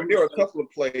did. Yeah, there were a couple of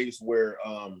plays where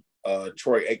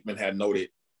Troy Aikman had noted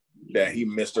that he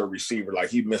missed a receiver, like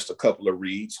he missed a couple of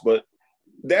reads. But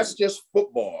that's just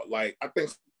football. Like I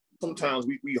think sometimes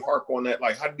we harp on that.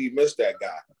 Like, how did he miss that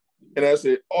guy? And I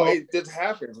said, it just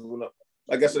happens.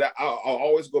 Like I said, I'll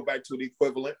always go back to the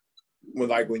equivalent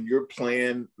when you're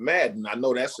playing Madden. I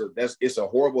know it's a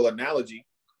horrible analogy.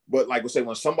 But like we say,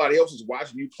 when somebody else is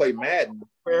watching you play Madden,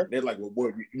 they're like,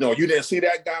 well, you didn't see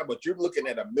that guy, but you're looking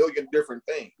at a million different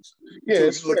things. Yeah,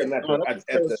 so you're looking at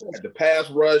the pass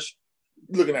rush,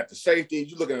 you're looking at the safeties,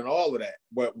 you're looking at all of that.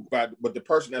 But the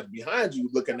person that's behind you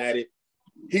looking at it,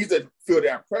 he's to feel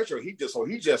that pressure. He's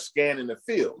just scanning the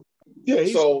field. Yeah.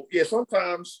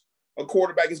 Sometimes a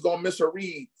quarterback is going to miss a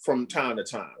read from time to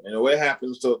time. It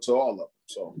happens to all of them.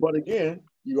 So, but again,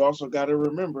 you also got to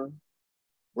remember,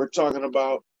 we're talking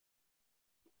about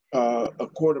a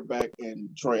quarterback in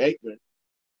Troy Aikman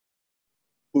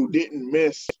who didn't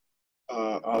miss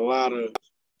a lot of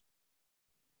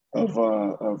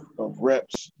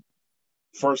reps,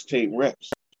 first team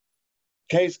reps.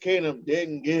 Case Keenum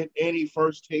didn't get any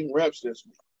first team reps this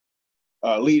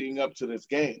week, leading up to this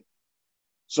game.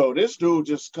 So this dude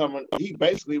he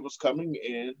basically was coming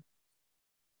in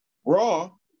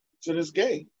raw to this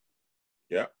game.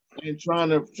 Yeah. And trying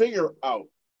to figure out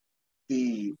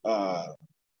the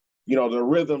the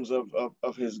rhythms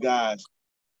of his guys.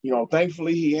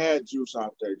 Thankfully he had Juice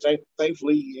out there.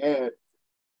 Thankfully he had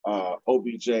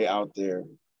OBJ out there.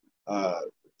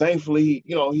 Thankfully,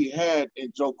 he had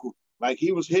Njoku. Like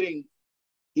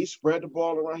he spread the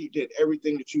ball around. He did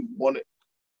everything that you wanted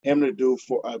him to do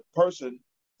for a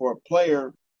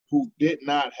player who did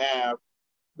not have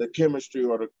the chemistry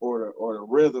or the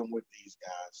rhythm with these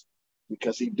guys,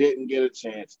 because he didn't get a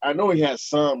chance. I know he has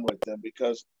some with them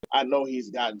because I know he's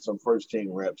gotten some first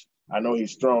team reps. I know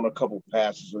he's thrown a couple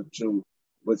passes or 2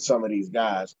 with some of these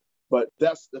guys. But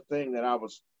that's the thing that I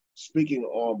was speaking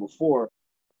on before.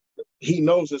 He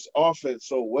knows this offense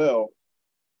so well.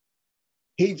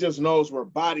 He just knows where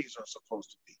bodies are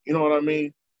supposed to be. You know what I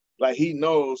mean? Like he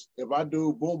knows if I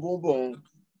do boom, boom, boom,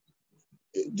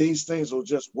 these things will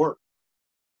just work.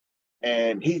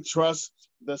 And he trusts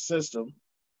the system.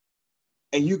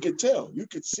 And you could tell, you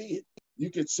could see it. You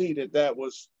could see that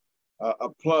was a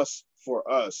plus for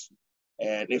us.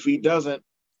 And if he doesn't,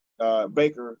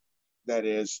 Baker, that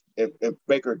is, if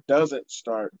Baker doesn't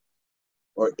start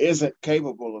or isn't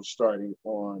capable of starting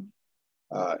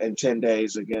in 10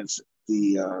 days against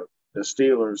the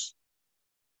Steelers,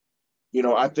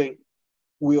 I think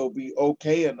we'll be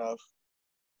okay enough,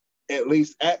 at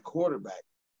least at quarterback,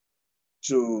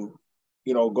 to,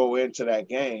 go into that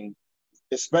game,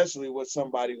 especially with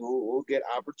somebody who will get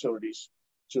opportunities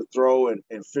to throw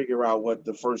and figure out what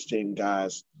the first team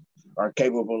guys are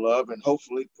capable of. And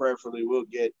hopefully, prayerfully, we'll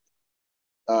get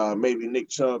maybe Nick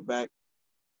Chubb back,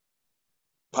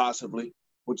 possibly,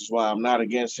 which is why I'm not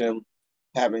against him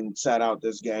having sat out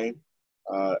this game.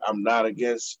 I'm not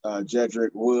against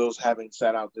Jedrick Wills having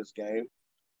sat out this game.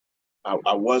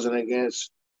 I wasn't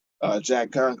against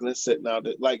Jack Conklin sitting out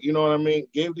there. Like, you know what I mean?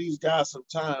 Give these guys some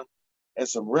time and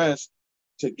some rest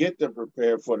to get them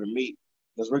prepared for the meet,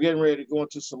 because we're getting ready to go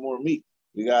into some more meet.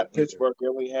 We got Pittsburgh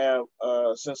and we have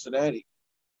Cincinnati.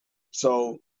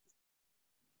 So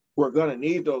we're going to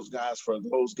need those guys for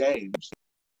those games.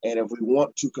 And if we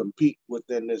want to compete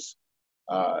within this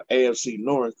AFC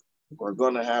North, we're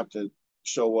going to have to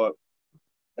show up,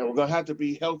 and we're going to have to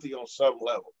be healthy on some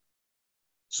level.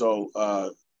 So,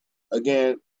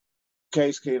 again,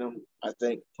 Case Keenum, I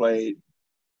think, played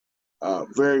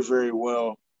very, very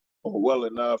well, or well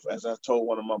enough. As I told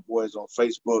one of my boys on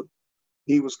Facebook,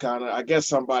 he was kind of, I guess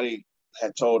somebody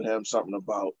had told him something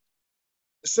about,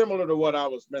 similar to what I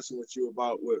was messing with you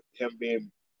about, with him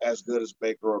being as good as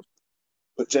Baker or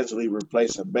potentially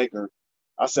replacing Baker.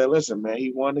 I said, listen, man,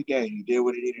 he won the game. He did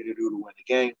what he needed to do to win the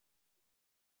game.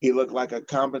 He looked like a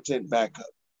competent backup.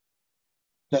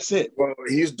 That's it. Well,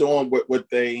 he's doing what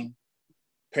they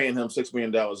paying him $6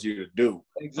 million a year to do.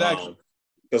 Exactly.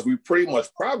 Because we pretty much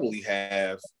probably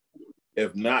have,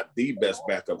 if not the best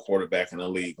backup quarterback in the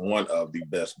league, one of the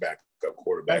best backup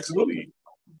quarterbacks in the league.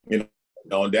 You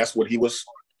know, and that's what he was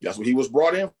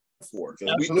brought in for.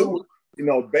 Because we knew, you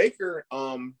know, Baker,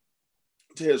 to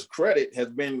his credit, has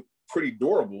been pretty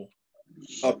durable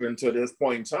up until this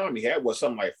point in time. He had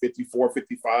something like 54,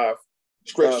 55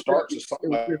 straight starts or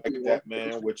something like that,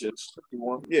 man, which is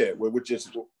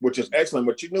excellent.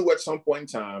 But you knew at some point in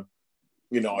time,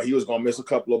 you know, he was going to miss a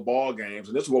couple of ball games.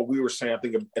 And this is what we were saying, I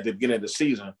think, at the beginning of the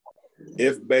season.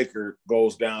 If Baker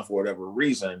goes down for whatever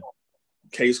reason,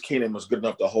 Case Keenum was good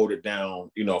enough to hold it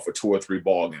down, you know, for 2 or 3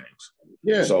 ball games.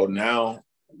 Yeah. So now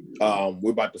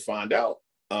we're about to find out,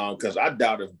 because I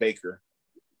doubt if Baker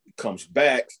comes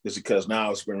back, is because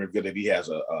now it's been revealed that he has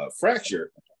a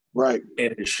fracture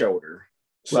in his shoulder.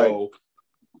 So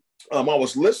I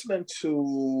was listening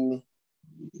to,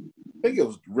 I think it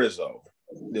was Rizzo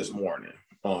this morning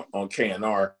on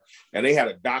KNR, and they had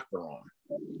a doctor on.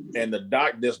 And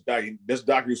this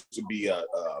doctor used to be a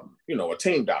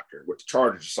team doctor with the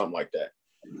Chargers or something like that.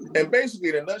 And basically,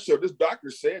 in a nutshell, this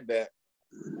doctor said that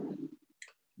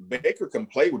Baker can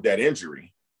play with that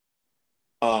injury.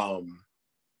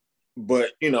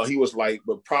 But, you know, he was like,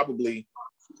 but probably,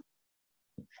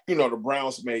 you know, the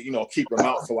Browns may, you know, keep him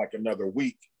out for like another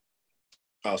week,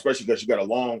 especially because you got a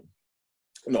long,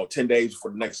 you know, 10 days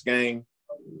for the next game.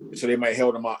 So they might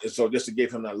hold him out. And so just to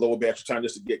give him that little bit extra time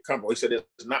just to get comfortable. He said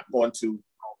it's not going to,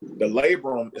 the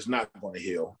labrum is not going to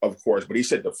heal, of course. But he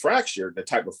said the fracture, the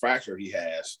type of fracture he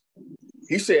has,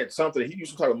 he said something, he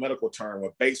used some type of medical term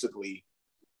where basically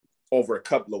over a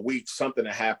couple of weeks, something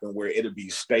to happen where it'll be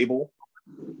stable.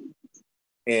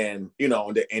 And, you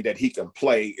know, and that he can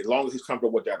play as long as he's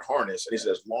comfortable with that harness. And he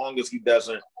said, as long as he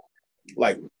doesn't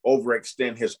like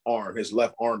overextend his arm, his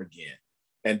left arm again,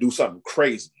 and do something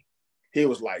crazy, he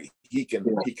was like, he can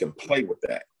play with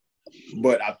that.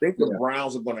 But I think the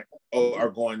Browns are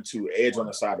going to edge on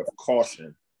the side of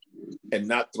caution and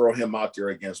not throw him out there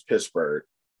against Pittsburgh,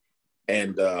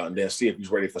 and then see if he's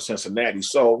ready for Cincinnati.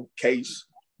 So Case,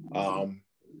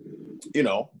 you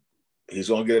know, he's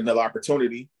going to get another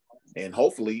opportunity. And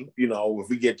hopefully, you know, if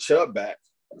we get Chubb back,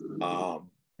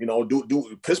 you know,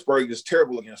 do Pittsburgh is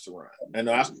terrible against the run. And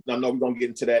I know we're going to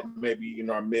get into that maybe in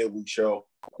our midweek show,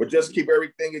 but just keep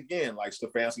everything again, like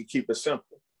Stefanski, keep it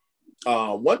simple.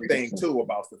 One thing, too,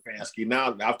 about Stefanski,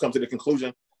 now I've come to the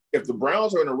conclusion, if the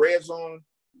Browns are in the red zone,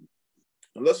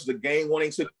 unless it's a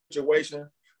game-winning situation,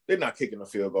 they're not kicking a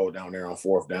field goal down there on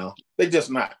 4th down. They're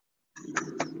just not.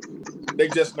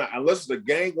 Unless it's a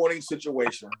game-winning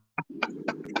situation,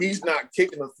 he's not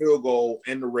kicking a field goal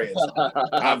in the red zone.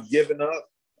 I've given up.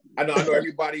 I know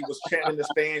everybody was chanting in the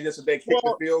stands yesterday, kick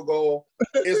the field goal.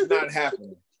 It's not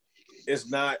happening. It's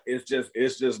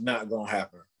just not going to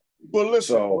happen. Well,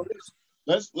 listen,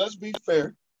 let's be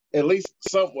fair, at least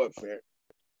somewhat fair.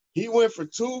 He went for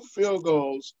 2 field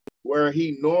goals where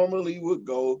he normally would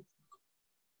go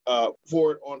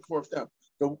for it on 4th down.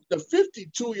 The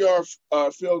 52-yard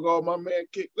field goal my man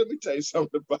kicked, let me tell you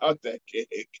something about that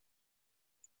kick.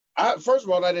 First of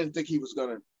all, I didn't think he was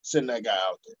going to send that guy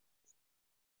out there.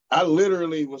 I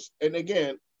literally was, and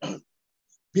again,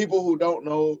 people who don't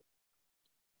know,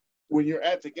 when you're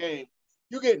at the game,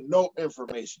 you get no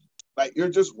information. Like, you're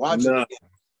just watching the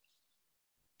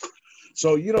game.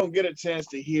 So you don't get a chance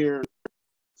to hear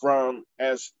from,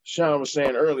 as Sean was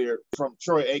saying earlier, from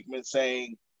Troy Aikman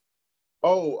saying,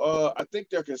 I think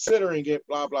they're considering it,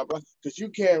 blah, blah, blah, because you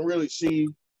can't really see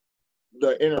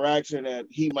the interaction that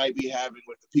he might be having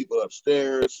with the people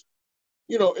upstairs.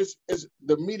 You know, it's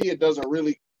the media does a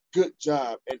really good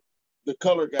job, and the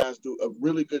color guys do a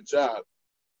really good job.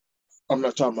 I'm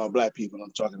not talking about black people.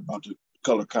 I'm talking about the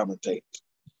color commentators.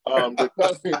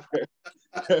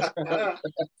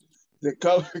 the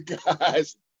color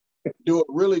guys do a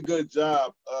really good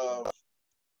job of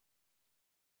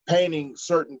painting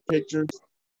certain pictures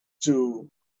to,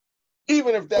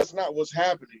 even if that's not what's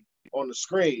happening on the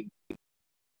screen,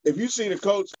 if you see the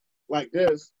coach like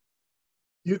this,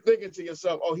 you're thinking to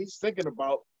yourself, oh, he's thinking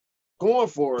about going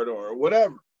for it or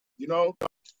whatever, you know?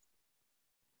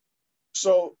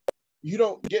 So you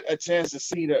don't get a chance to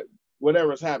see that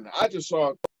whatever's happening. I just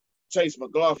saw Chase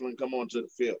McLaughlin come onto the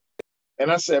field.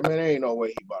 And I said, man, there ain't no way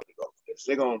he about to go for this.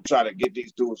 They're going to try to get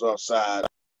these dudes offside,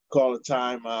 call a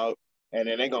timeout, and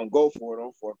then they're going to go for it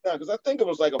on fourth down. Because I think it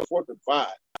was like a 4th and 5,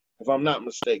 if I'm not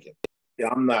mistaken. Yeah,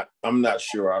 I'm not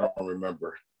sure. I don't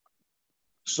remember.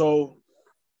 So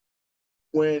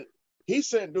when he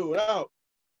sent dude out,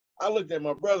 I looked at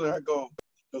my brother. I go,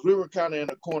 because we were kind of in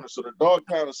the corner. So the dog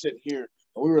pound was sitting here,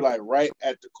 and we were like right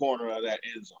at the corner of that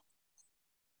end zone.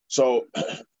 So,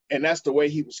 and that's the way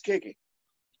he was kicking.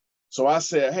 So I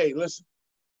said, hey, listen.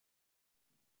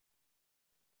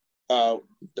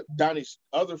 Donnie's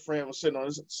other friend was sitting on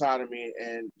this side of me,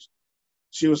 and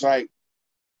she was like,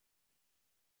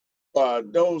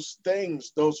 those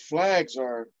things, those flags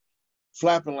are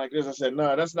flapping like this. I said,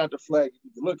 no, that's not the flag you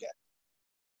need to look at.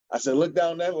 I said, look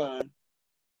down that line.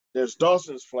 There's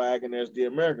Dawson's flag and there's the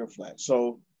American flag.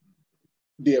 So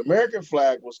the American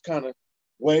flag was kind of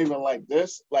waving like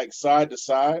this, like side to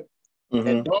side,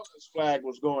 and Dawson's flag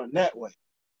was going that way.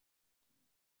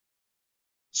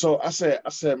 So I said,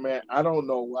 man, I don't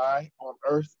know why on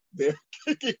earth they're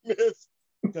kicking this,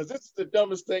 because this is the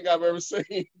dumbest thing I've ever seen.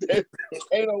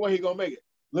 Ain't no way he gonna make it.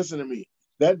 Listen to me.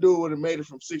 That dude would have made it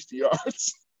from 60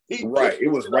 yards. Right. It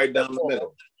was right down the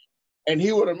middle. And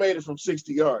he would have made it from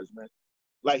 60 yards, man.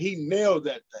 Like, he nailed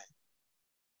that thing.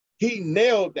 He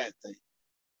nailed that thing.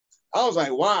 I was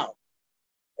like, wow.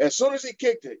 As soon as he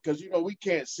kicked it, because, you know, we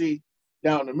can't see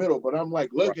down the middle, but I'm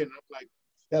like looking, I'm like,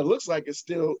 that looks like it's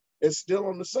still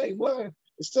on the same line.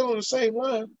 It's still on the same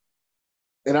line.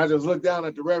 And I just looked down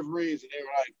at the referees, and they were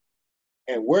like,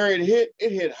 and where it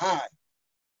hit high.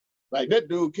 Like, that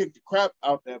dude kicked the crap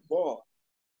out that ball.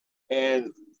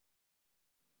 And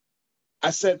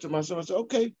I said to myself, I said,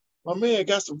 okay, my man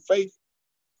got some faith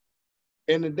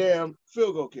in the damn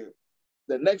field goal kicker.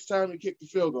 The next time he kicked the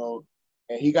field goal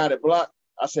and he got it blocked,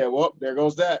 I said, well, there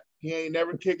goes that. He ain't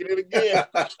never kicking it again.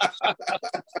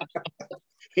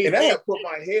 And I had to put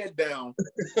my head down.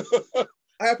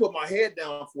 I had to put my head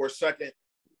down for a second.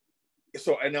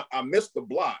 So, and I missed the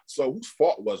block. So whose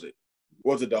fault was it?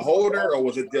 Was it the holder, or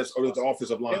was it the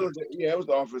offensive line? It was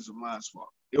the offensive line's fault.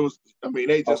 It was, I mean,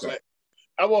 they just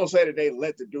I won't say that they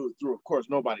let the dude through. Of course,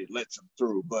 nobody lets him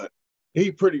through, but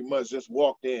he pretty much just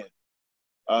walked in,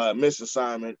 missed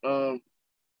assignment.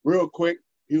 Real quick,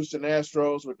 Houston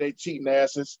Astros with their cheating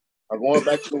asses are going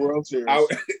back to the World Series.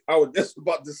 I was just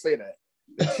about to say that.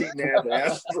 The cheating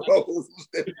ass Astros.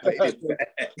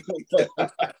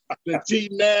 The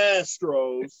cheating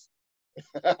Astros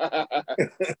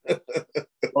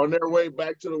on their way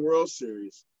back to the World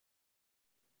Series.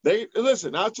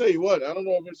 Listen, I'll tell you what, I don't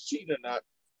know if it's cheating or not,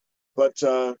 but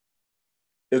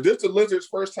is this the Lizards'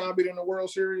 first time being in the World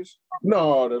Series?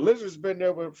 No, the Lizards been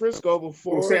there with Frisco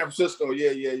before. San Francisco,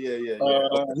 yeah.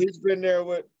 He's been there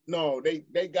with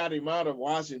they got him out of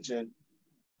Washington.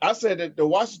 I said that the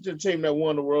Washington team that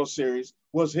won the World Series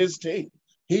was his team.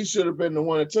 He should have been the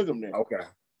one that took him there. Okay.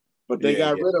 But they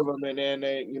got rid of him, and then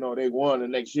they won the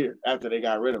next year after they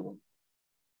got rid of him.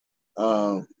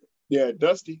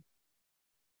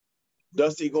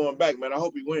 Dusty going back, man. I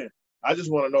hope he wins. I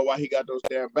just want to know why he got those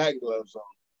damn back gloves on.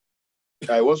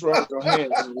 Hey, what's wrong with your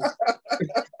hands?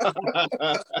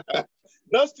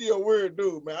 Dusty a weird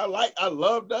dude, man. I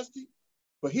love Dusty,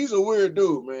 but he's a weird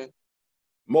dude, man.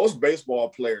 Most baseball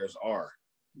players are.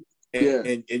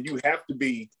 And you have to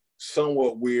be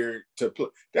somewhat weird to play.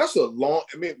 That's a long,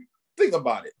 think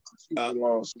about it.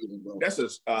 Long season, bro. It's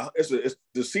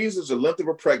the season's the length of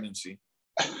a pregnancy.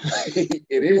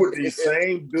 It you with these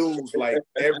same dudes like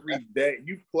every day.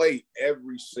 You play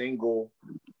every single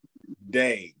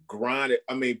day, grinded.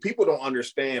 People don't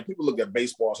understand. People look at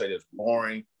baseball and say it's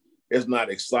boring. It's not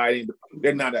exciting.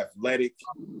 They're not athletic.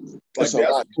 That's a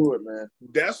lot to it, man.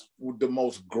 That's the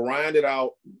most grinded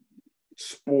out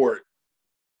sport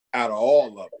out of all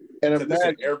of them. And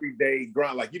imagine everyday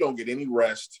grind. Like, you don't get any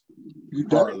rest. You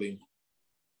hardly.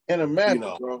 And imagine,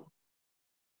 bro.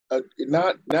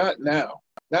 Not now.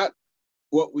 Not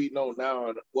what we know now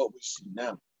and what we see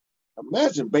now.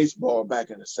 Imagine baseball back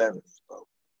in the 70s, bro.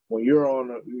 When you're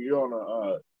on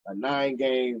a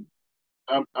 9-game.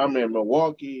 I'm in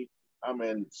Milwaukee. I'm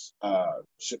in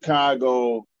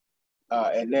Chicago,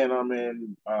 and then I'm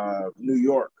in New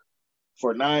York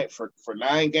for 9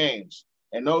 games.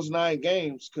 And those 9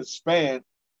 games could span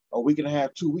a week and a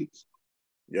half, 2 weeks.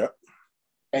 Yep.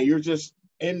 And you're just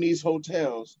in these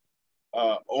hotels,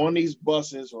 on these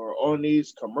buses or on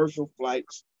these commercial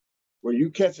flights where you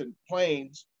catching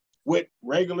planes with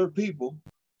regular people.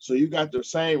 So you got the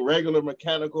same regular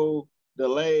mechanical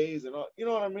delays and all, you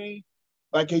know what I mean?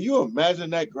 Like, can you imagine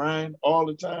that grind all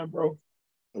the time, bro?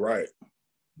 Right.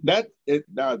 That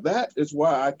is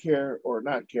why I care, or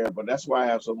not care, but that's why I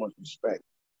have so much respect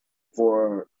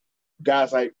for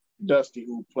guys like Dusty,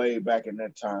 who played back in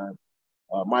that time,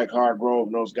 Mike Hargrove,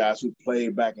 and those guys who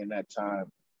played back in that time.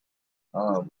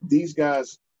 These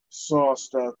guys saw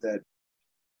stuff that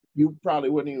you probably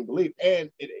wouldn't even believe. And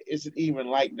it isn't even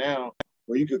like now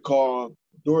where you could call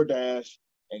DoorDash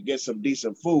and get some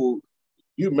decent food.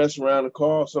 You mess around and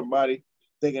call somebody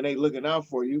thinking they looking out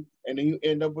for you, and then you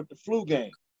end up with the flu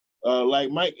game,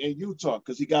 like Mike in Utah,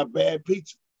 because he got bad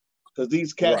pizza, because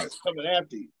these cats is coming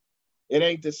after you. It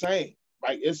ain't the same.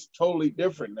 Like, it's totally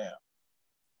different now.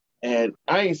 And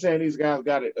I ain't saying these guys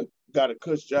got a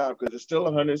cush job, because it's still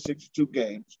 162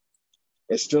 games.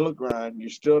 It's still a grind. You're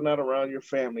still not around your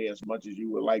family as much as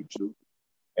you would like to.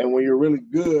 And when you're really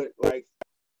good, like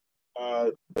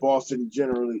Boston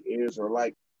generally is, or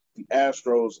like the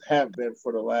Astros have been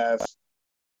for the last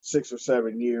 6 or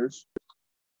 7 years,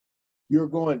 you're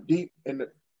going deep in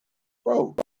the,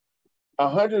 bro,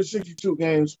 162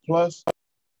 games plus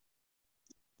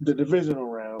the divisional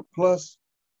round, plus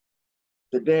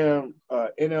the damn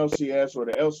NLCS, or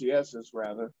the LCSs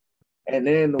rather, and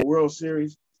then the World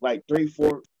Series, like 3,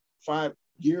 4, 5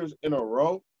 years in a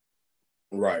row.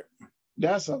 Right.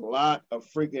 That's a lot of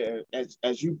freaking,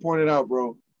 as you pointed out,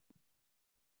 bro,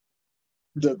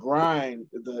 the grind,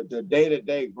 the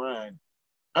day-to-day grind.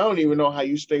 I don't even know how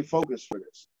you stay focused for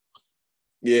this.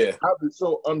 Yeah. I've been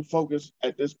so unfocused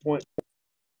at this point.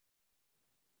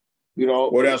 You know.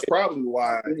 Well, that's probably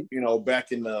why,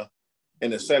 back in the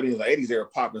 70s and 80s, they were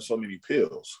popping so many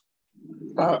pills.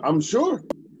 I'm sure.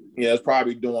 Yeah, it's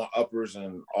probably doing uppers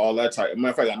and all that type. Matter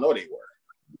of fact, I know they were.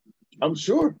 I'm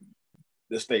sure.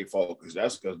 To stay focused.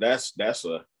 That's because that's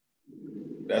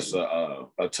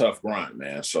a tough grind,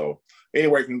 man. So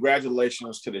anyway,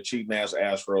 congratulations to the cheating ass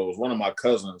Astros. One of my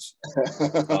cousins is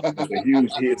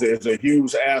a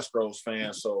huge Astros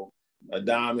fan. So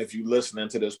Adam, if you listening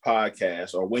to this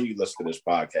podcast, or when you listen to this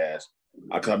podcast,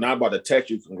 I'm not about to text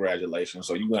you congratulations.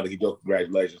 So you're gonna give your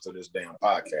congratulations to this damn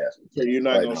podcast. So you're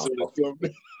not gonna say it to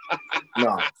me?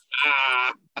 No.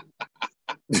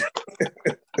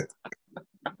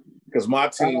 Because my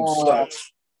team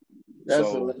sucks.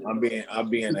 So I'm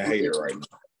being a hater right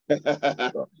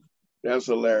now. That's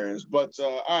hilarious. But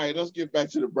all right, let's get back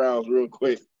to the Browns real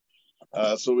quick,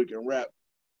 so we can wrap.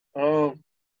 You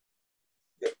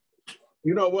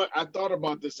know what? I thought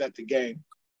about this at the game.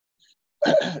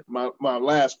 my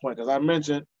last point, because I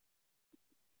mentioned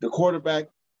the quarterback,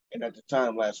 and at the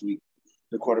time last week,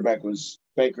 the quarterback was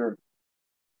Baker.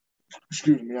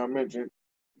 Excuse me, I mentioned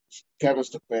Kevin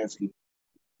Stefanski.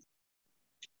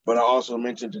 But I also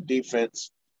mentioned the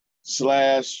defense /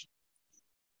 Joe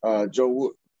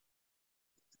Wood.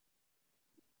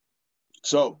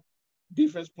 So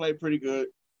defense played pretty good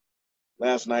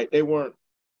last night. They weren't,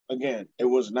 again, it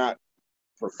was not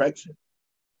perfection.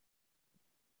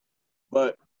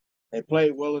 But they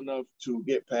played well enough to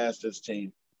get past this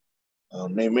team.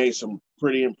 They made some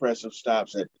pretty impressive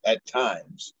stops at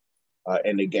times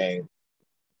in the game.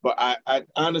 But I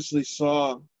honestly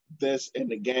saw this in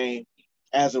the game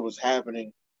as it was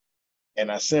happening,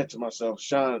 and I said to myself,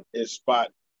 Sean is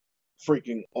spot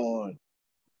freaking on.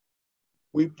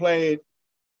 We played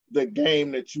the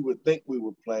game that you would think we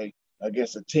would play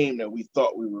against a team that we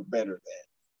thought we were better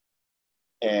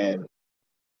than. And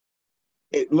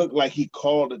it looked like he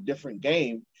called a different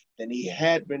game than he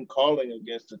had been calling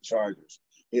against the Chargers.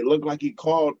 It looked like he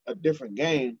called a different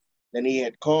game than he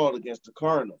had called against the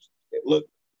Cardinals. It looked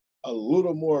a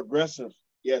little more aggressive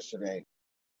yesterday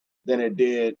than it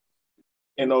did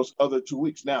in those other 2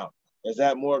 weeks. Now, is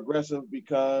that more aggressive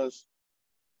because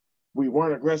we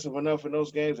weren't aggressive enough in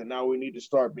those games and now we need to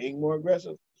start being more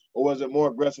aggressive? Or was it more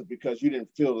aggressive because you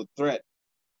didn't feel the threat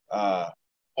on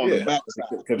the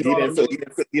backside? Because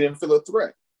he didn't feel a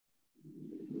threat.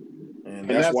 And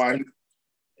that's why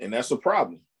that's the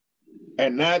problem.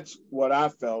 And that's what I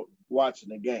felt watching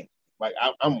the game. Like,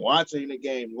 I'm watching the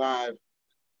game live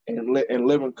and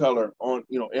live in color on,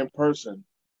 in person.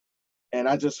 And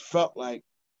I just felt like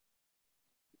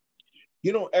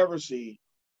you don't ever see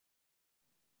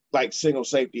like single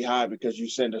safety high because you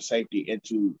send a safety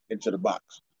into the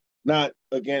box. Not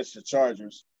against the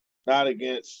Chargers, not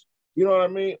against, you know what I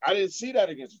mean? I didn't see that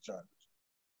against the Chargers.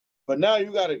 But now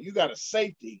you got a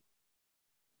safety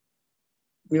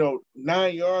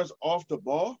 9 yards off the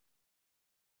ball,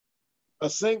 a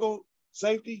single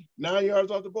safety, 9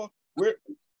 yards off the ball.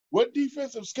 What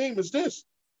defensive scheme is this?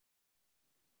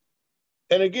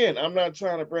 And again, I'm not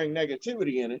trying to bring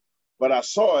negativity in it, but I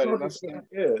saw it and I said,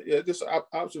 yeah, just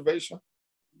observation.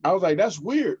 I was like, that's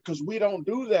weird because we don't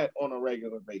do that on a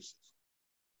regular basis.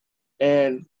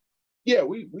 And yeah,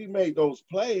 we made those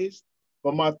plays,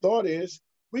 but my thought is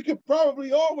we could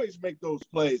probably always make those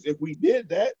plays if we did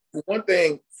that. One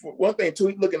thing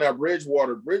too, looking at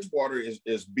Bridgewater. Bridgewater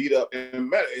is beat up.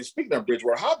 And speaking of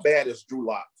Bridgewater, how bad is Drew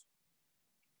Lock?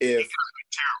 If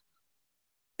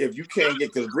you can't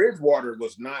get, because Bridgewater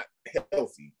was not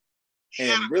healthy,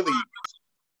 and really,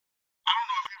 I don't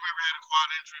know if you've ever had a quad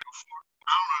injury before.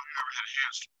 I don't know if you've ever had a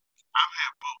hamstring. I've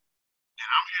had both, and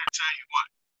I'm here to tell you what.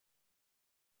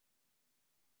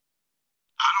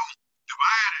 If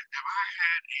I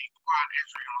had a quad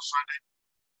injury on Sunday,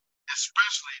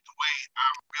 especially the way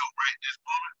I'm built right this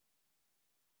moment,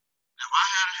 if I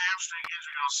had a hamstring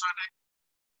injury on Sunday,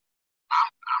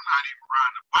 I'm not even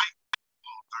riding a bike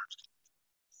on Thursday.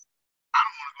 I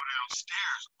don't want to go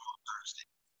downstairs on Thursday.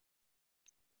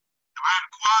 If I had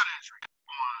a quad injury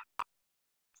on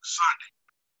Sunday,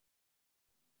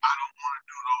 I don't want to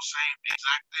do those same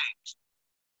exact things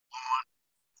on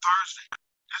Thursday.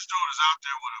 This dude is out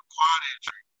there with a quad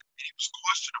injury, and he was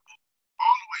questionable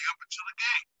all the way up until the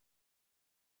game.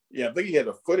 Yeah, I think he had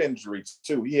a foot injury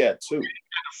too. He had two.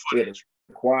 He had a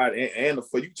quad and the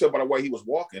foot. You can tell by the way he was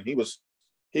walking. He was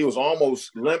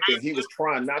almost limping. He was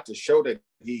trying not to show that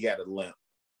he had a limp.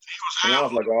 And I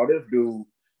was like, "Oh, this dude."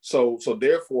 So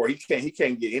therefore, he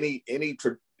can't get any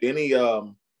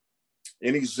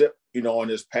zip, on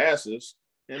his passes,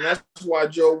 and that's why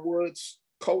Joe Woods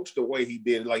coached the way he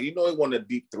did. Like, he wanted a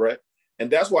deep threat, and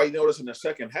that's why you notice in the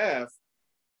second half,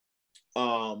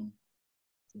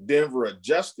 Denver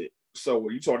adjusted. So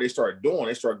what they started going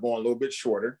a little bit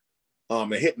shorter,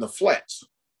 and hitting the flats.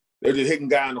 They're just hitting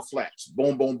guy in the flats,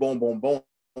 boom, boom, boom, boom,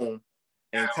 boom,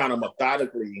 and kind of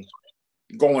methodically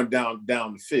going down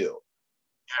the field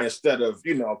instead of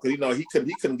because he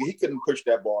couldn't push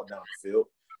that ball down the field,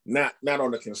 not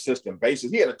on a consistent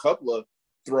basis. He had a couple of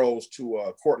throws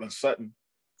to Cortland Sutton,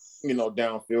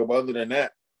 downfield, but other than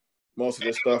that, most of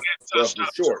the stuff was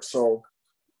short. So,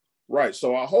 right.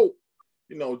 So I hope,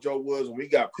 Joe Woods, when we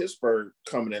got Pittsburgh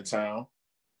coming in town,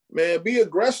 man, be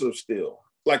aggressive still.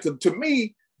 Like, to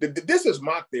me, this is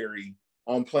my theory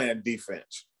on playing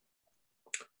defense.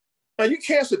 Now, you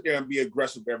can't sit there and be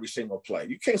aggressive every single play.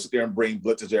 You can't sit there and bring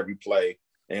blitzes every play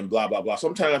and blah, blah, blah.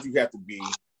 Sometimes you have to be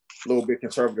a little bit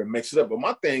conservative, mix it up. But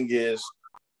my thing is,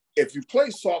 if you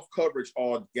play soft coverage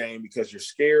all game because you're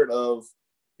scared of,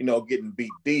 getting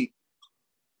beat deep,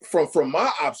 from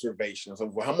my observations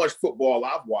of how much football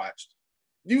I've watched,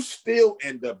 you still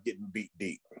end up getting beat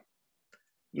deep.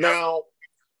 Now,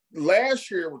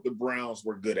 last year what the Browns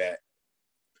were good at,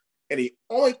 and the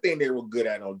only thing they were good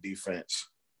at on defense,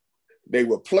 they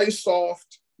would play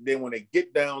soft. Then when they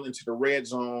get down into the red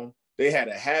zone, they had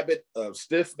a habit of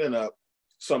stiffening up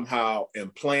somehow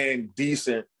and playing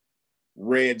decent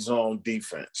red zone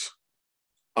defense.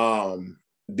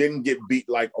 Didn't get beat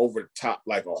like over the top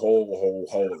like a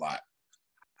whole lot.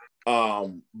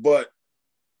 But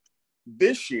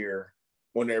this year,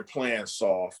 when they're playing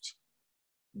soft,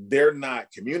 they're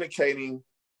not communicating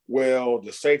well.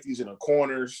 The safeties in the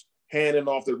corners, handing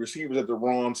off the receivers at the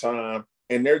wrong time,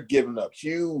 and they're giving up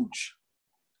huge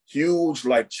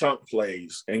like chunk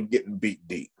plays and getting beat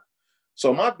deep.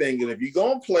 So my thing is, if you're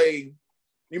going to play,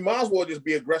 you might as well just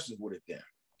be aggressive with it then,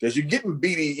 because you're getting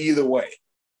beaten either way.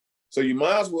 So you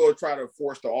might as well try to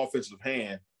force the offensive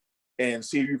hand and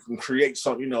see if you can create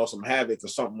some, some havoc or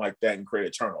something like that and create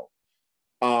a turnover.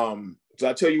 So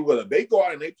I tell you what, if they go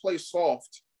out and they play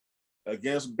soft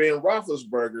against Ben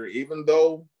Roethlisberger, even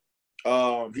though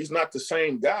he's not the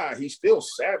same guy, he's still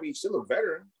savvy, he's still a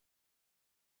veteran.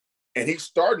 And he's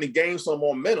starting to gain some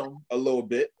momentum a little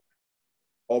bit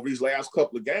over these last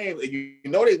couple of games. And you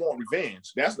know they want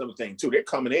revenge. That's another thing, too. They're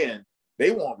coming in.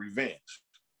 They want revenge.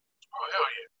 Oh,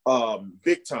 hell yeah.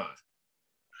 Big time.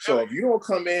 So if you don't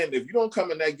come in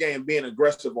that game being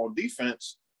aggressive on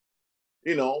defense,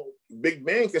 Big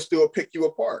Ben can still pick you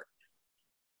apart.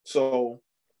 So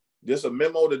just a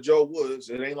memo to Joe Woods.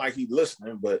 It ain't like he's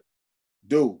listening, but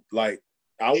dude, like,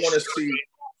 I want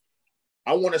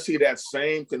to see that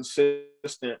same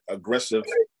consistent, aggressive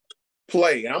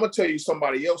play. And I'm gonna tell you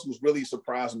somebody else who's really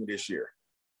surprised me this year.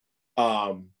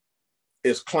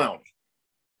 Is Clowney.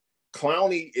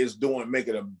 Clowney is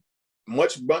making a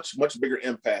much bigger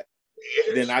impact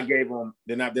than I gave him,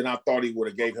 than I thought he would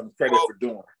have gave him credit for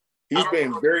doing. He's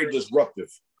been very disruptive.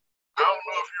 I don't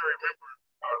know if you remember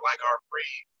our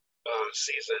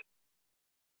pre-season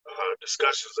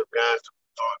discussions of guys that we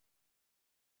thought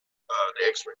the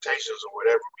expectations or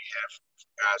whatever we have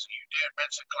for guys. And you did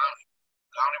mention Clowney.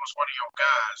 Clowney was one of your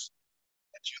guys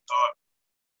that you thought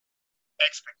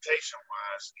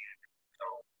expectation-wise,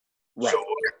 Right. show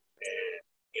up. And,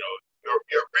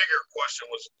 your bigger question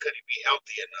was, could he be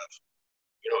healthy enough?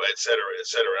 Et cetera, et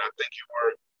cetera. I think you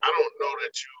were. I don't know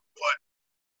that you put.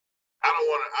 I don't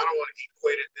want to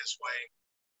equate it this way,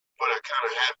 but I kind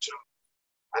of have to.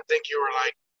 I think you were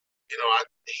like,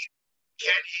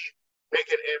 can he make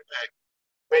an impact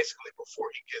basically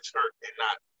before he gets hurt and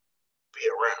not be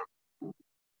around?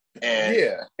 And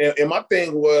yeah, and my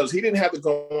thing was he didn't have to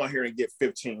go on here and get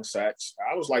 15 sacks.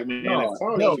 I was like, man,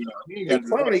 if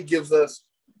Clowney gives us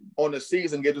on the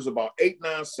season, gives us about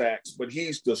 8-9 sacks, but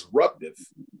he's disruptive.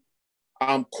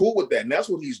 I'm cool with that, and that's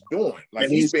what he's doing. Like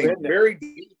he's been very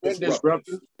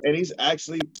disruptive, and he's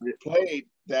actually played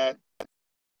that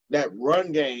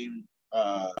run game.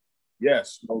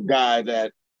 Yes, guy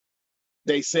that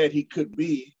they said he could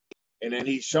be, and then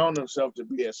he's shown himself to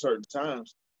be at certain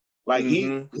times. Like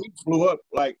he blew up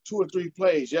like 2 or 3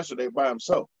 plays yesterday by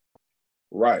himself.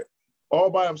 Right.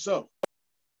 All by himself.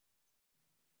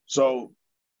 So,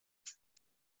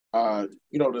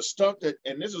 the stuff that,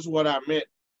 and this is what I meant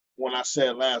when I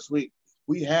said last week,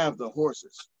 we have the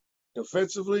horses.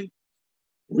 Defensively,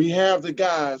 we have the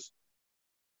guys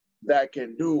that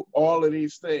can do all of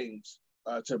these things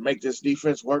to make this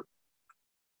defense work.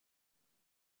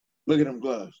 Look at them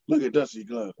gloves. Look at Dusty's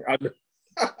gloves.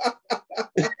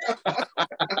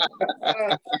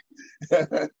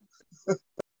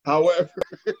 However,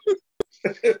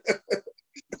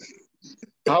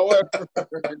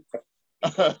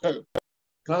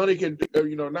 Clowney can,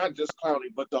 not just Clowney,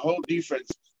 but the whole defense.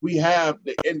 We have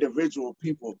the individual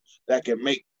people that can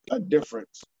make a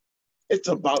difference. It's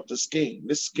about the scheme.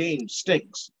 This scheme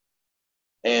stinks.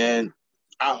 And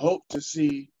I hope to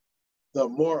see the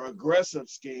more aggressive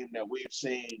scheme that we've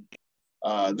seen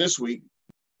this week,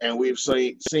 and we've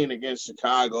seen against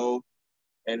Chicago,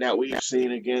 and that we've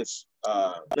seen against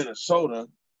Minnesota,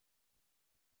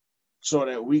 so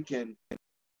that we can,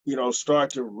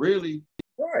 start to really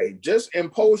just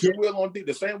impose your will on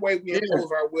the same way we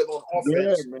impose our will on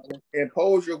offense. Yeah,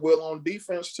 impose your will on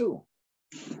defense too.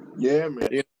 Yeah,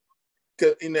 man.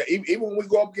 Because even when we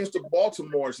go up against the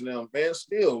Baltimores and them, man,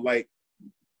 still like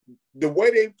the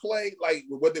way they play, like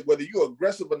whether you're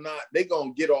aggressive or not, they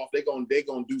gonna get off. They gonna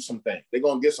do some things. They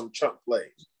gonna get some chunk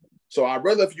plays. So I'd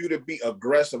rather for you to be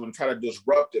aggressive and try to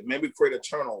disrupt it, maybe create a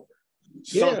turnover,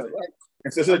 something.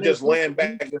 Instead of just laying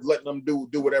back and just letting them do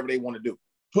whatever they want to do.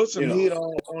 Put some heat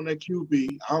on the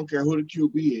QB. I don't care who the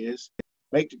QB is.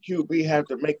 Make the QB have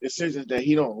to make decisions that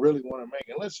he don't really want to make.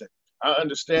 And listen, I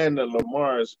understand that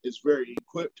Lamar is very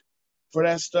equipped for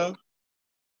that stuff,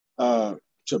 to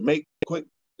make quick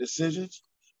decisions.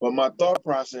 But my thought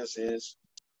process is,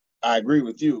 I agree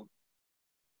with you.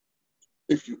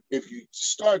 If you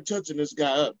start touching this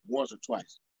guy up once or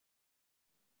twice,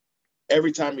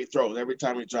 every time he throws, every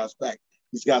time he drops back,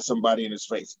 he's got somebody in his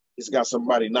face. He's got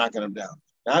somebody knocking him down.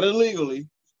 Not illegally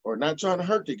or not trying to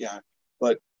hurt the guy,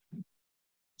 but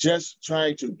just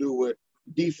trying to do what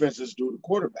defenses do to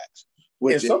quarterbacks.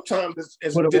 And sometimes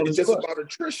it's just about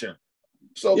attrition.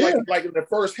 So like in the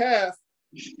first half,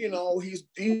 he's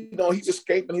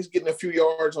escaping, he's getting a few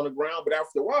yards on the ground, but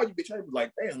after a while you be trying to be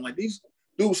like, damn, like these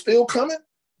dudes still coming.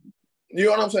 You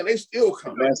know what I'm saying? They still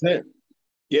coming. That's it.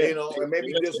 Yeah, and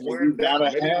maybe just wear them down.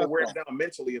 Maybe wear them down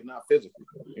mentally, if not physically.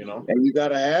 And you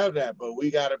gotta have that, but we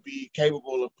gotta be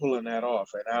capable of pulling that off.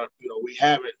 And we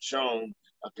haven't shown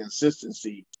a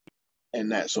consistency in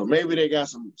that. So maybe they got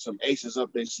some aces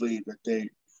up their sleeve that they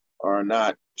are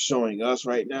not showing us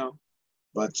right now.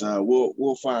 But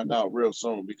we'll find out real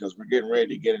soon, because we're getting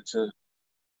ready to get into.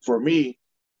 For me,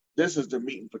 this is the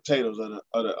meat and potatoes of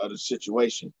the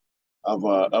situation of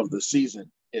the season.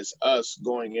 Is us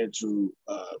going into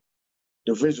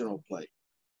divisional play.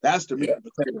 That's the meat and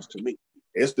potatoes to me.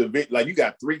 It's you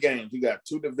got 3 games. You got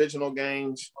 2 divisional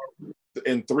games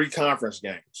and 3 conference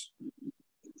games.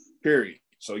 Period.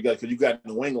 So you got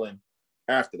New England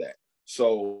after that.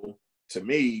 So to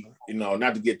me,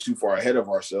 not to get too far ahead of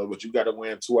ourselves, but you got to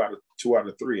win 2 out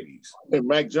of 3 of these. And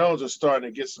Mac Jones is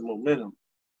starting to get some momentum.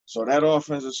 So that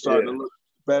offense is starting to look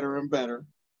better and better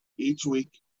each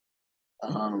week.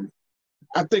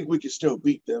 I think we can still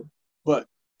beat them, but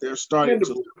they're starting to.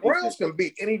 The Browns can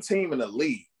beat any team in the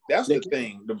league. That's the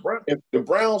thing. The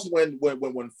Browns, when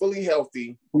fully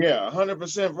healthy,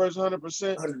 100% versus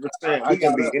 100%. 100%. We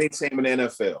can beat any team in the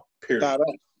NFL. Period.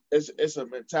 It's a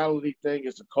mentality thing.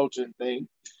 It's a coaching thing,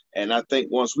 and I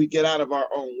think once we get out of our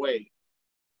own way,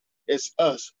 it's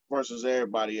us versus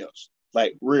everybody else.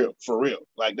 Like real, for real.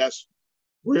 Like that's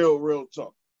real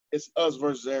talk. It's us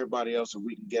versus everybody else if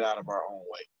we can get out of our own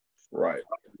way. Right.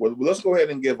 Well, let's go ahead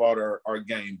and give out our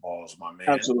game balls, my man.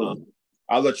 Absolutely.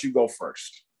 I'll let you go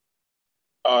first.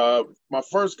 My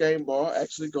first game ball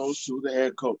actually goes to the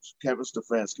head coach, Kevin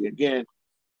Stefanski. Again,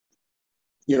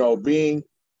 being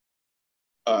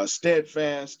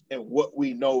steadfast in what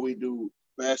we know we do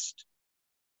best,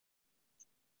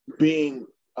 being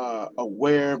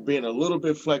aware, being a little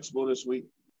bit flexible this week,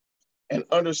 and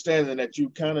understanding that you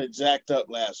kind of jacked up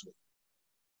last week.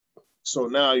 So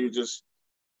now you just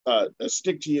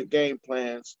stick to your game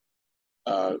plans.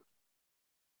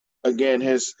 Again,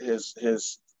 his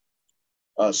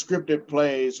scripted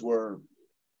plays were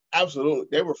absolutely,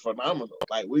 they were phenomenal.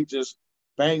 Like we just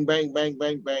bang, bang, bang,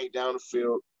 bang, bang down the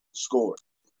field, scored.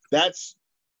 That's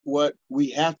what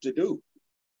we have to do.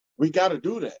 We got to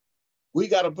do that. We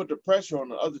got to put the pressure on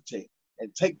the other team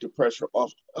and take the pressure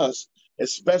off us,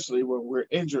 especially when we're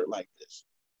injured like this.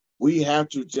 We have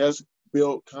to just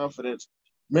build confidence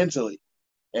mentally.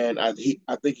 And I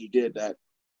think he did that.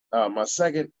 My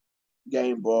second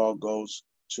game ball goes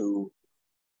to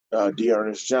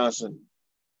D'Ernest Johnson.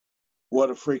 What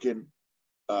a freaking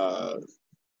I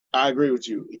agree with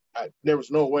you. There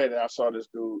was no way that I saw this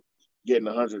dude getting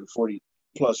 140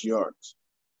 plus yards.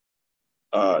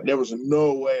 There was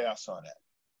no way I saw that.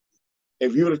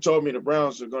 If you would have told me the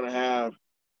Browns are going to have,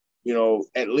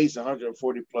 at least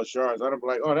 140 plus yards, I'd have been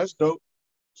like, oh, that's dope.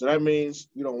 So that means,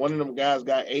 one of them guys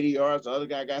got 80 yards, the other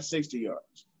guy got 60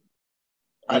 yards.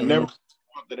 I never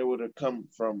thought that it would have come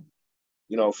from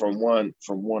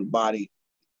one body.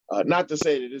 Not to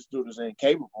say that this dude is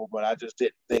incapable, but I just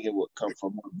didn't think it would come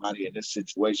from one body in this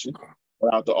situation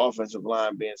without the offensive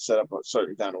line being set up a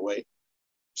certain kind of way.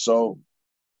 So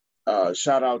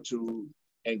shout out to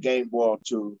and game ball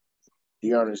to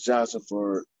D'Ernest Johnson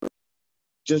for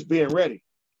just being ready.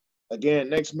 Again,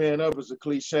 next man up is a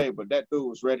cliche, but that dude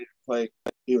was ready to play.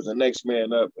 He was the next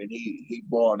man up, and he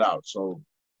balled out. So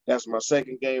that's my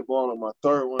second game ball, and my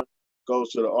third one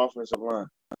goes to the offensive line.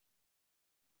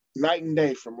 Night and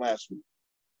day from last week,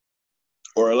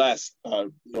 or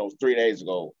 3 days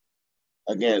ago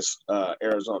against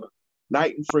Arizona.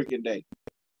 Night and freaking day.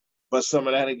 But some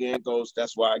of that again goes.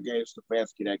 That's why I gave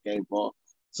Stefanski that game ball.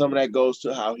 Some of that goes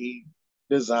to how he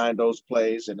designed those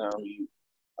plays and how he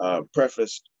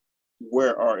prefaced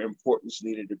where our importance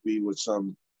needed to be with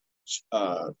some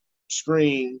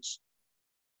screens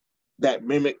that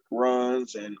mimic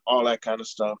runs and all that kind of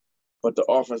stuff. But the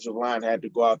offensive line had to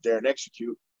go out there and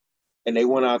execute, and they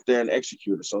went out there and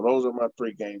executed. So those are my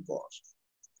 3 game balls.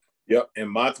 Yep, and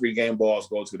my 3 game balls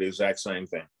go to the exact same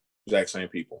thing, exact same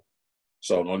people.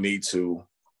 So no need to,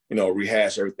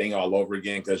 rehash everything all over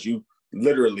again because you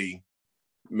literally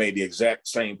made the exact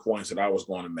same points that I was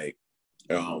going to make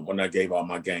when I gave out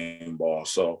my game ball.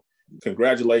 So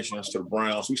congratulations to the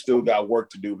Browns. We still got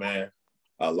work to do, man.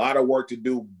 A lot of work to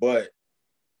do, but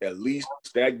at least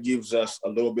that gives us a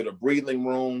little bit of breathing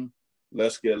room.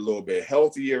 Let's get a little bit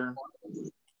healthier.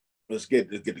 Let's get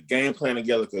the game plan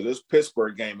together because this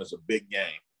Pittsburgh game is a big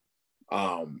game.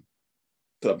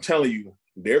 So I'm telling you,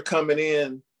 they're coming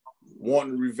in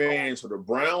wanting revenge. So the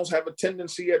Browns have a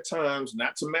tendency at times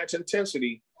not to match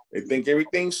intensity. They think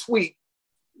everything's sweet.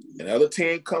 And the other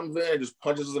team comes in and just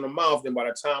punches us in the mouth. Then by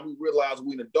the time we realize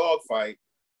we're in a dogfight,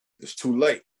 it's too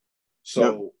late.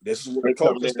 So This is where the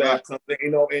coaching staff comes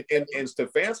in, and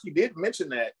Stefanski did mention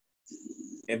that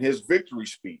in his victory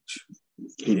speech.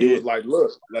 He was like,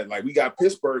 look, like we got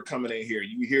Pittsburgh coming in here.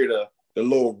 You hear the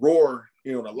little roar,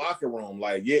 in the locker room,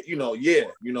 like,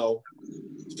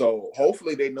 So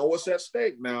hopefully they know what's at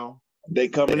stake now. They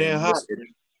coming in hot.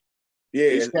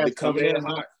 Yeah, they coming in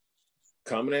hot.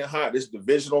 Coming in hot. This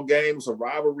divisional game, it's a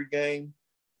rivalry game.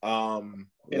 And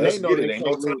they know they can't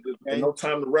lose this game. No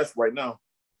time to rest right now.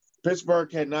 Pittsburgh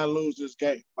cannot lose this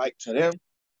game. Like to them,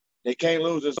 they can't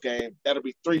lose this game. That'll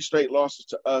be 3 straight losses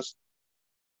to us.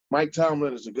 Mike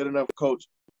Tomlin is a good enough coach.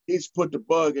 He's put the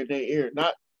bug in their ear,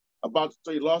 not about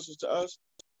the 3 losses to us,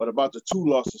 but about the 2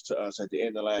 losses to us at the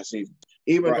end of last season.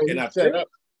 Even though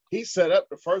he set up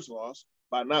the first loss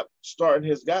by not starting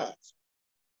his guys.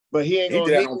 But he ain't gonna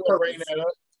bring that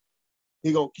up.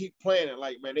 He gonna keep playing it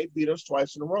like, man, they beat us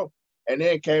twice in a row. And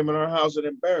then came in our house and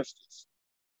embarrassed us.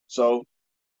 So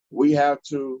we have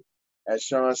to, as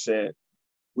Sean said,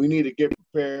 we need to get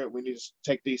prepared. We need to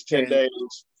take these 10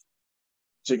 days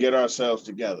to get ourselves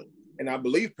together. And I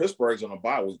believe Pittsburgh's on a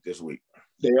bye week this week.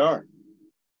 They are.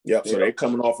 Yep. So they're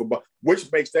coming off a bye,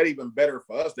 which makes that even better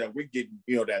for us that we're getting,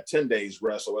 that 10 days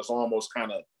rest. So it's almost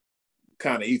kind of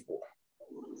equal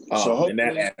in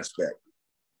that aspect.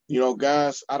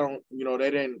 Guys, I don't,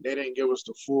 they didn't give us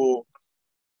the full,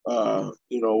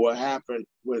 what happened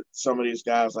with some of these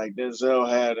guys. Like Denzel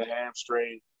had a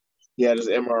hamstring. He had his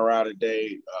MRI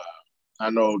today. I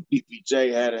know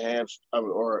DPJ had a hamstring,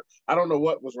 or I don't know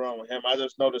what was wrong with him. I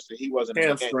just noticed that he wasn't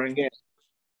hamstring. in the game.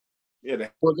 Yeah,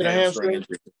 was it a hamstring?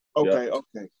 Injury. Okay, yep.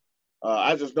 Okay.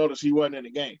 I just noticed he wasn't in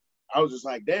the game. I was just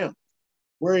like, damn,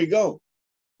 where he go?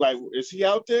 Like, is he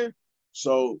out there?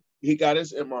 So he got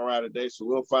his MRI today, so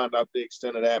we'll find out the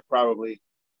extent of that probably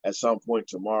at some point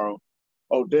tomorrow.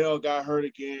 Odell got hurt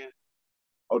again.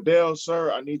 Odell,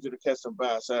 sir, I need you to catch them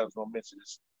balls. I was going to mention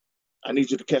this. I need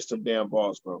you to catch them damn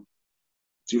balls, bro.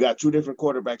 So you got two different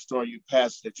quarterbacks throwing you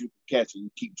passes that you can catch and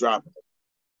you keep dropping them.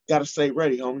 Got to stay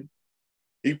ready, homie.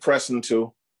 He pressing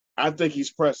too. I think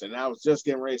he's pressing. I was just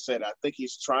getting ready to say that. I think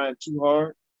he's trying too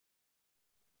hard.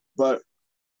 But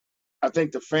I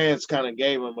think the fans kind of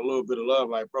gave him a little bit of love.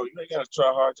 Like, bro, you ain't got to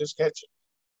try hard. Just catch it.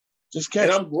 Just catch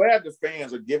it. And I'm glad the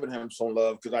fans are giving him some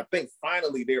love because I think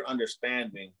finally they're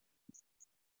understanding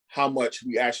how much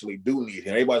we actually do need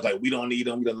him. Everybody's like, we don't need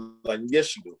him. We don't. Like,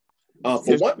 yes, you do.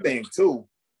 For one thing, too,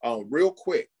 real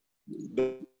quick,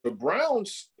 the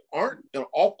Browns aren't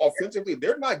offensively,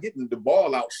 they're not getting the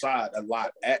ball outside a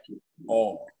lot at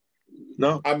all.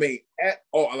 No. I mean, at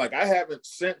all. Like, I haven't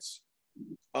since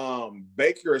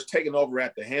Baker has taken over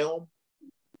at the helm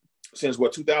since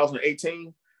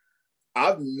 2018.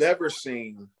 I've never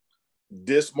seen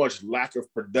this much lack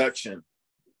of production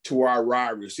to our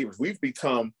wide receivers. We've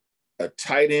become a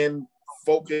tight end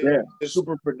focused,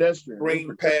 super pedestrian,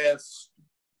 screen pass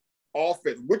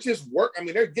offense, which is work. I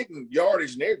mean, they're getting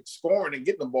yardage and they're scoring and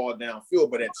getting the ball downfield,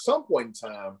 but at some point in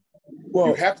time,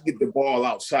 you have to get the ball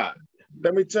outside.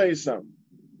 Let me tell you something,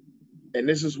 and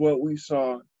this is what we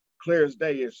saw clear as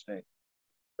day yesterday,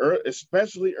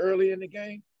 especially early in the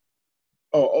game.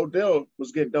 Odell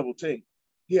was getting double teamed.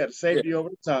 He had a safety over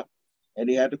the top, and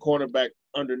he had the cornerback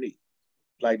underneath.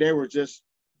 Like, they were just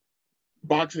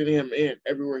boxing him in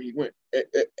everywhere he went.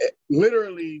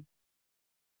 Literally,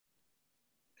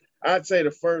 I'd say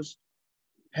the first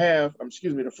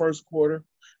quarter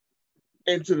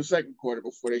into the second quarter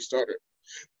before they started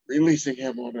releasing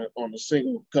him on the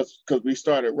single because we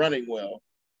started running well.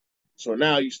 So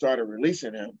now you started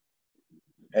releasing him.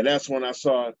 And that's when I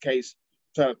saw Case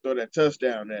trying to throw that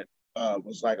touchdown that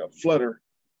was like a flutter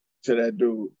to that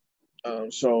dude.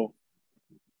 So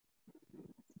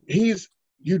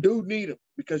you do need him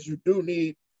because you do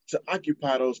need to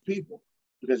occupy those people.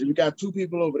 Because if you got two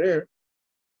people over there,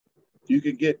 you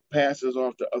can get passes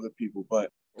off to other people.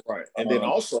 But right. And then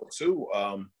also too,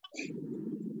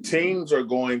 teams are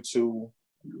going to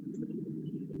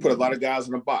put a lot of guys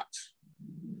in the box.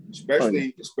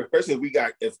 Especially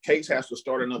if Case has to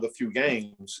start another few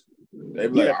games, they'll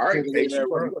be like, all right, Case,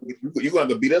 you're going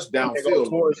to beat us downfield.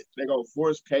 They're going to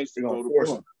force Case to go to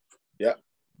force. Yeah.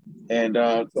 And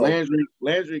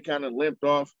Landry kind of limped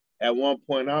off at one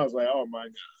point. I was like, oh my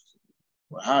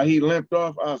God. How he limped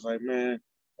off, I was like, man.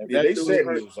 They said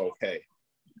he was okay.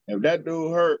 If that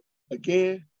dude hurt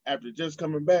again after just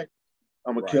coming back,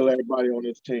 I'm going to kill everybody on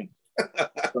this team.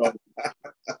 So,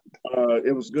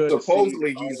 it was good.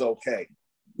 Supposedly he's okay.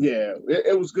 Yeah,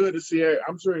 it was good to see.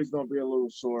 I'm sure he's going to be a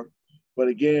little sore. But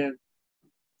again,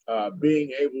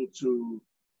 being able to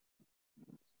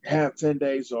have 10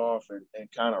 days off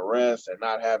and kind of rest and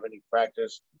not have any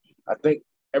practice, I think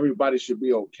everybody should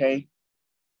be okay.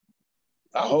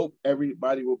 I hope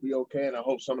everybody will be okay, and I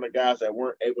hope some of the guys that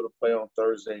weren't able to play on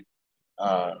Thursday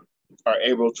are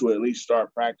able to at least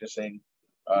start practicing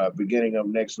beginning of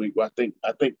next week. Well,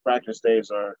 I think practice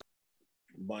days are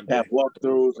Monday. Have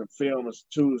walkthroughs and film is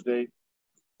Tuesday,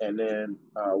 and then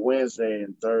Wednesday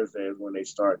and Thursday is when they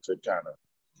start to kind of,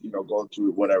 go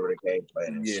through whatever the game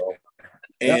plan is.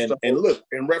 Yeah. So, and look,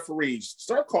 and referees,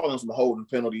 start calling some holding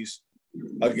penalties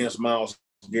against Myles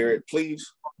Garrett, please.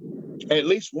 At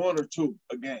least one or two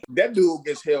a game. That dude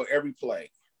gets held every play.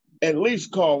 At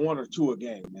least call one or two a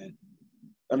game, man.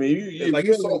 I mean,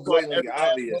 it's so blatantly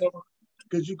obvious.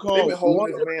 Because you call they've been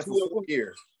holding one this man for 4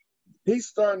 years. He's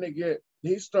starting to get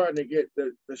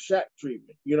the Shaq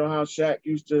treatment. You know how Shaq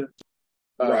used to,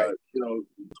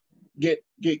 get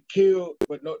killed,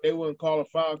 but no, they wouldn't call a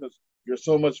foul because you're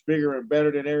so much bigger and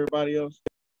better than everybody else.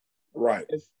 Right.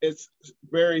 It's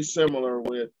very similar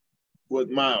with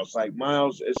Myles. Like,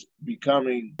 Myles is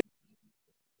becoming,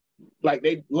 like,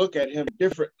 they look at him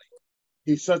differently.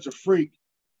 He's such a freak.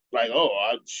 Like,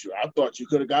 I thought you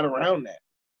could have got around that.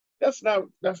 That's not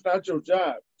your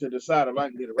job to decide if I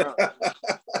can get around it.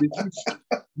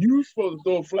 You're supposed to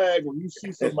throw a flag when you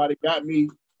see somebody got me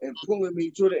and pulling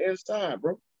me to the inside,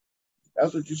 bro.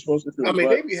 That's what you're supposed to do. I mean,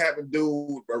 they be having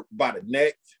dude by the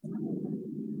neck,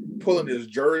 pulling his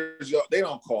jersey up. They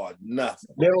don't call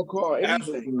nothing. They don't call anything.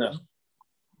 Absolutely nothing.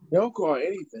 They don't call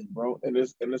anything, bro. And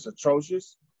it's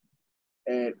atrocious.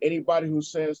 And anybody who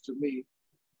says to me,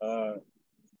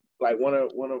 like one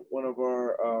of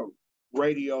our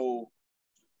radio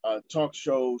talk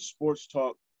shows,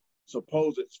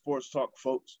 supposed sports talk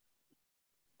folks,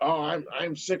 oh,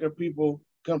 I'm sick of people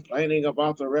complaining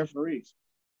about the referees.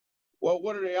 Well,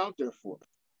 what are they out there for?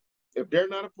 If they're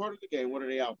not a part of the game, what are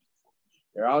they out there for?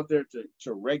 They're out there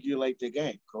to regulate the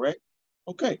game, correct?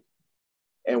 Okay.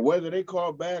 And whether they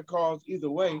call bad calls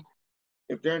either way,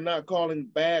 if they're not calling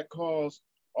bad calls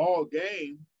all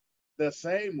game the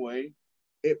same way,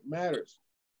 it matters.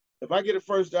 If I get a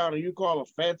first down and you call a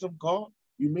phantom call,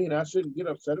 you mean I shouldn't get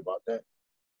upset about that?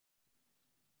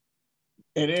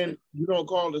 And then you don't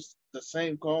call the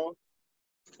same call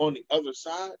on the other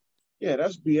side? Yeah,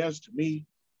 that's BS to me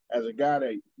as a guy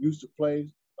that used to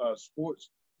play sports.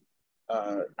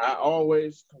 I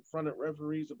always confronted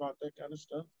referees about that kind of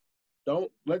stuff.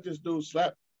 Don't let this dude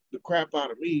slap the crap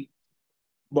out of me,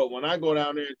 but when I go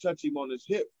down there and touch him on his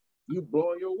hip, you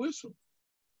blowing your whistle.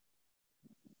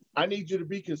 I need you to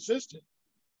be consistent,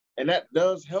 and that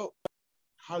does help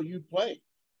how you play.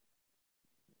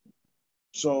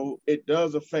 So it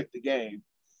does affect the game.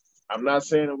 I'm not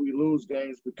saying that we lose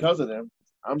games because of them.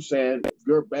 I'm saying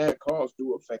your bad calls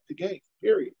do affect the game,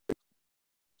 period.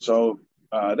 So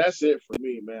that's it for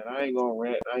me, man. I ain't going to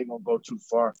rant. I ain't going to go too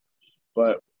far.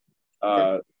 But,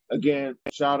 again,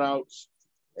 shout-outs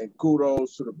and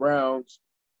kudos to the Browns,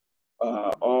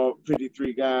 all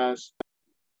 53 guys.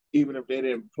 Even if they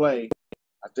didn't play,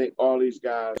 I think all these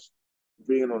guys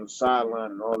being on the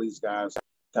sideline and all these guys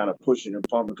kind of pushing and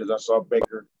pumping, because I saw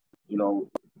Baker,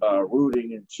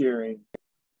 rooting and cheering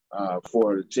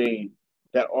for the team.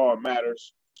 That all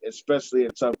matters, especially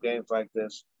in tough games like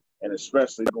this, and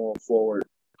especially going forward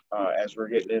as we're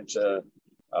getting into,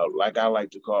 like I like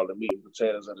to call the meat and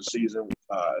potatoes of the season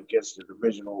against the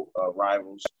divisional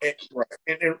rivals.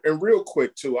 And real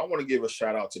quick, too, I want to give a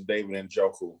shout-out to David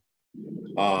Njoku.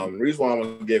 The reason why I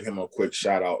want to give him a quick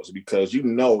shout-out is because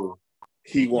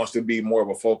he wants to be more of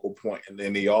a focal point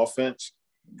in the offense.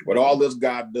 But all this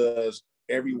guy does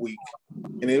every week,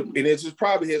 and it's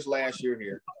probably his last year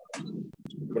here,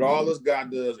 but all this guy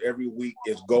does every week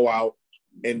is go out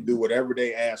and do whatever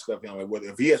they ask of him. Whether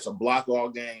if he has to block all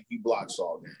game, he blocks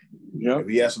all game. Yep. If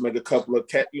he has to make a couple of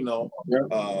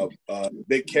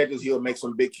big catches, he'll make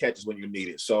some big catches when you need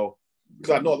it. So,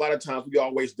 because I know a lot of times we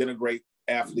always denigrate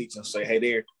athletes and say,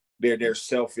 hey, they're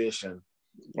selfish and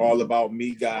all about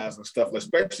me guys and stuff,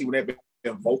 especially when they've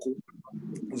been vocal.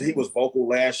 He was vocal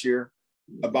last year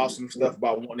about some stuff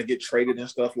about wanting to get traded and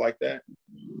stuff like that.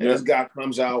 And this guy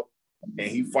comes out and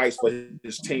he fights for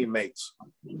his teammates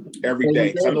every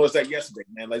day. I know it's like yesterday,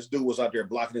 man. This dude was out there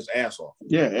blocking his ass off.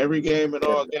 Yeah, every game and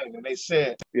all game. And they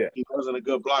said he wasn't a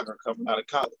good blocker coming out of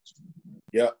college.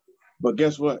 Yeah. But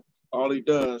guess what? All he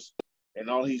does and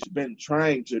all he's been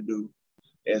trying to do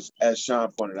is, as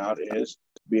Sean pointed out, is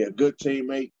be a good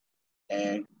teammate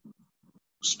and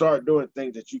start doing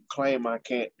things that you claim I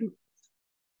can't do.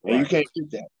 And you can't do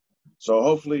that. So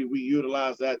hopefully we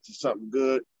utilize that to something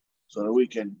good so that we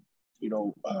can,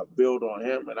 build on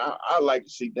him. And I like to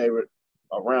see David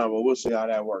around, but we'll see how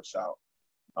that works out.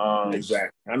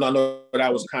 Exactly. I know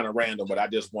that was kind of random, but I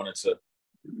just wanted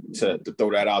to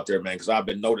throw that out there, man, because I've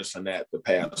been noticing that the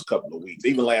past couple of weeks,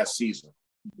 even last season.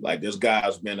 Like, this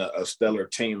guy's been a stellar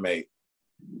teammate,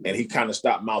 and he kind of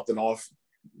stopped mouthing off,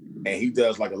 and he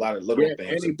does like a lot of little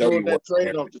things. And he pulled that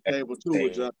trade off the table too,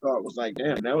 which I thought was like,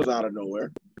 damn, that was out of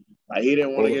nowhere. Like, he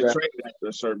didn't want to get traded after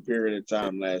a certain period of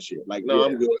time last year. Like, no,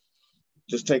 I'm good.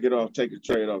 Just take it off, take the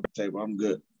trade off the table. I'm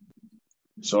good.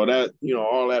 So that,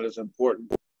 all that is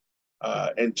important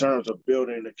in terms of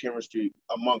building the chemistry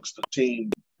amongst the team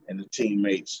and the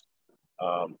teammates.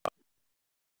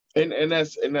 And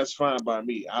that's fine by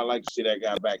me. I like to see that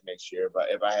guy back next year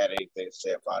if I had anything to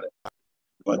say about it.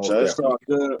 But it's all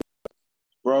good.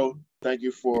 Bro, thank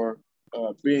you for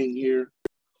being here.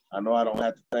 I know I don't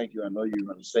have to thank you. I know you're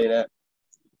going to say that.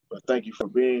 But thank you for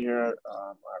being here.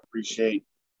 I appreciate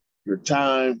your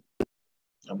time.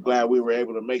 I'm glad we were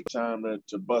able to make time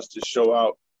to bust this show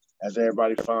out. As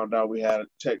everybody found out, we had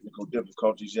technical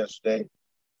difficulties yesterday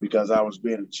because I was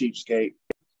being a cheapskate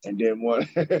and didn't want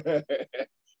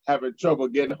having trouble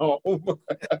getting home from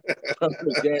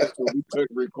the game, so we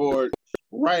couldn't record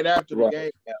right after the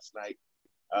game last night.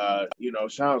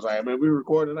 Sean was like, man, we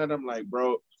recording that? I'm like,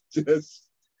 bro, just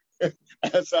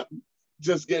as I'm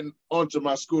just getting onto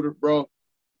my scooter, bro,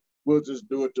 we'll just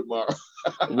do it tomorrow.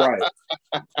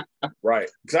 Right.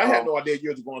 Because I had no idea you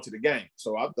was going to the game,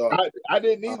 so I thought I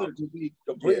didn't either. To be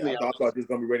completely, I thought you was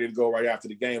going to be ready to go right after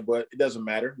the game, but it doesn't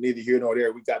matter. Neither here nor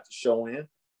there. We got the show in.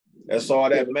 That's all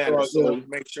that matters. So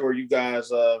make sure you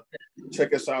guys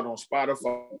check us out on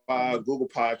Spotify, Google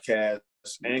Podcasts,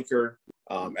 Anchor,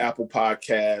 Apple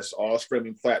Podcasts, all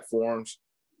streaming platforms.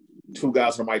 2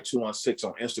 Guys on the Mic 216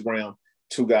 on Instagram,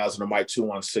 2 Guys on the Mic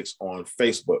 216 on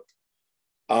Facebook,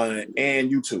 and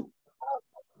YouTube.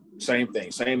 Same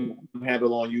thing, same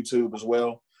handle on YouTube as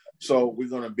well. So we're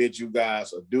gonna bid you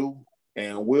guys adieu,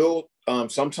 and we'll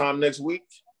sometime next week,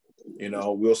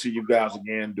 we'll see you guys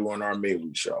again during our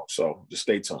midweek show. So just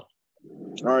stay tuned.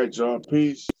 All right, y'all.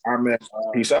 Peace. All right, man.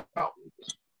 Peace out.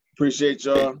 Appreciate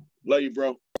y'all. Love you,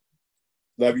 bro.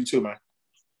 Love you too, man.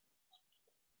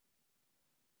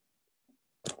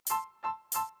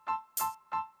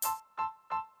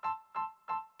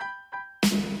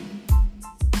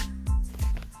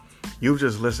 You've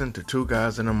just listened to 2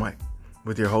 Guys and a Mic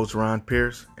with your hosts Ron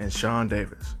Pierce and Sean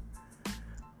Davis.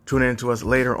 Tune in to us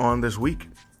later on this week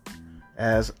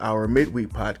as our midweek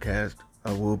podcast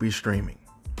will be streaming.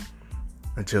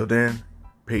 Until then,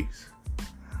 peace.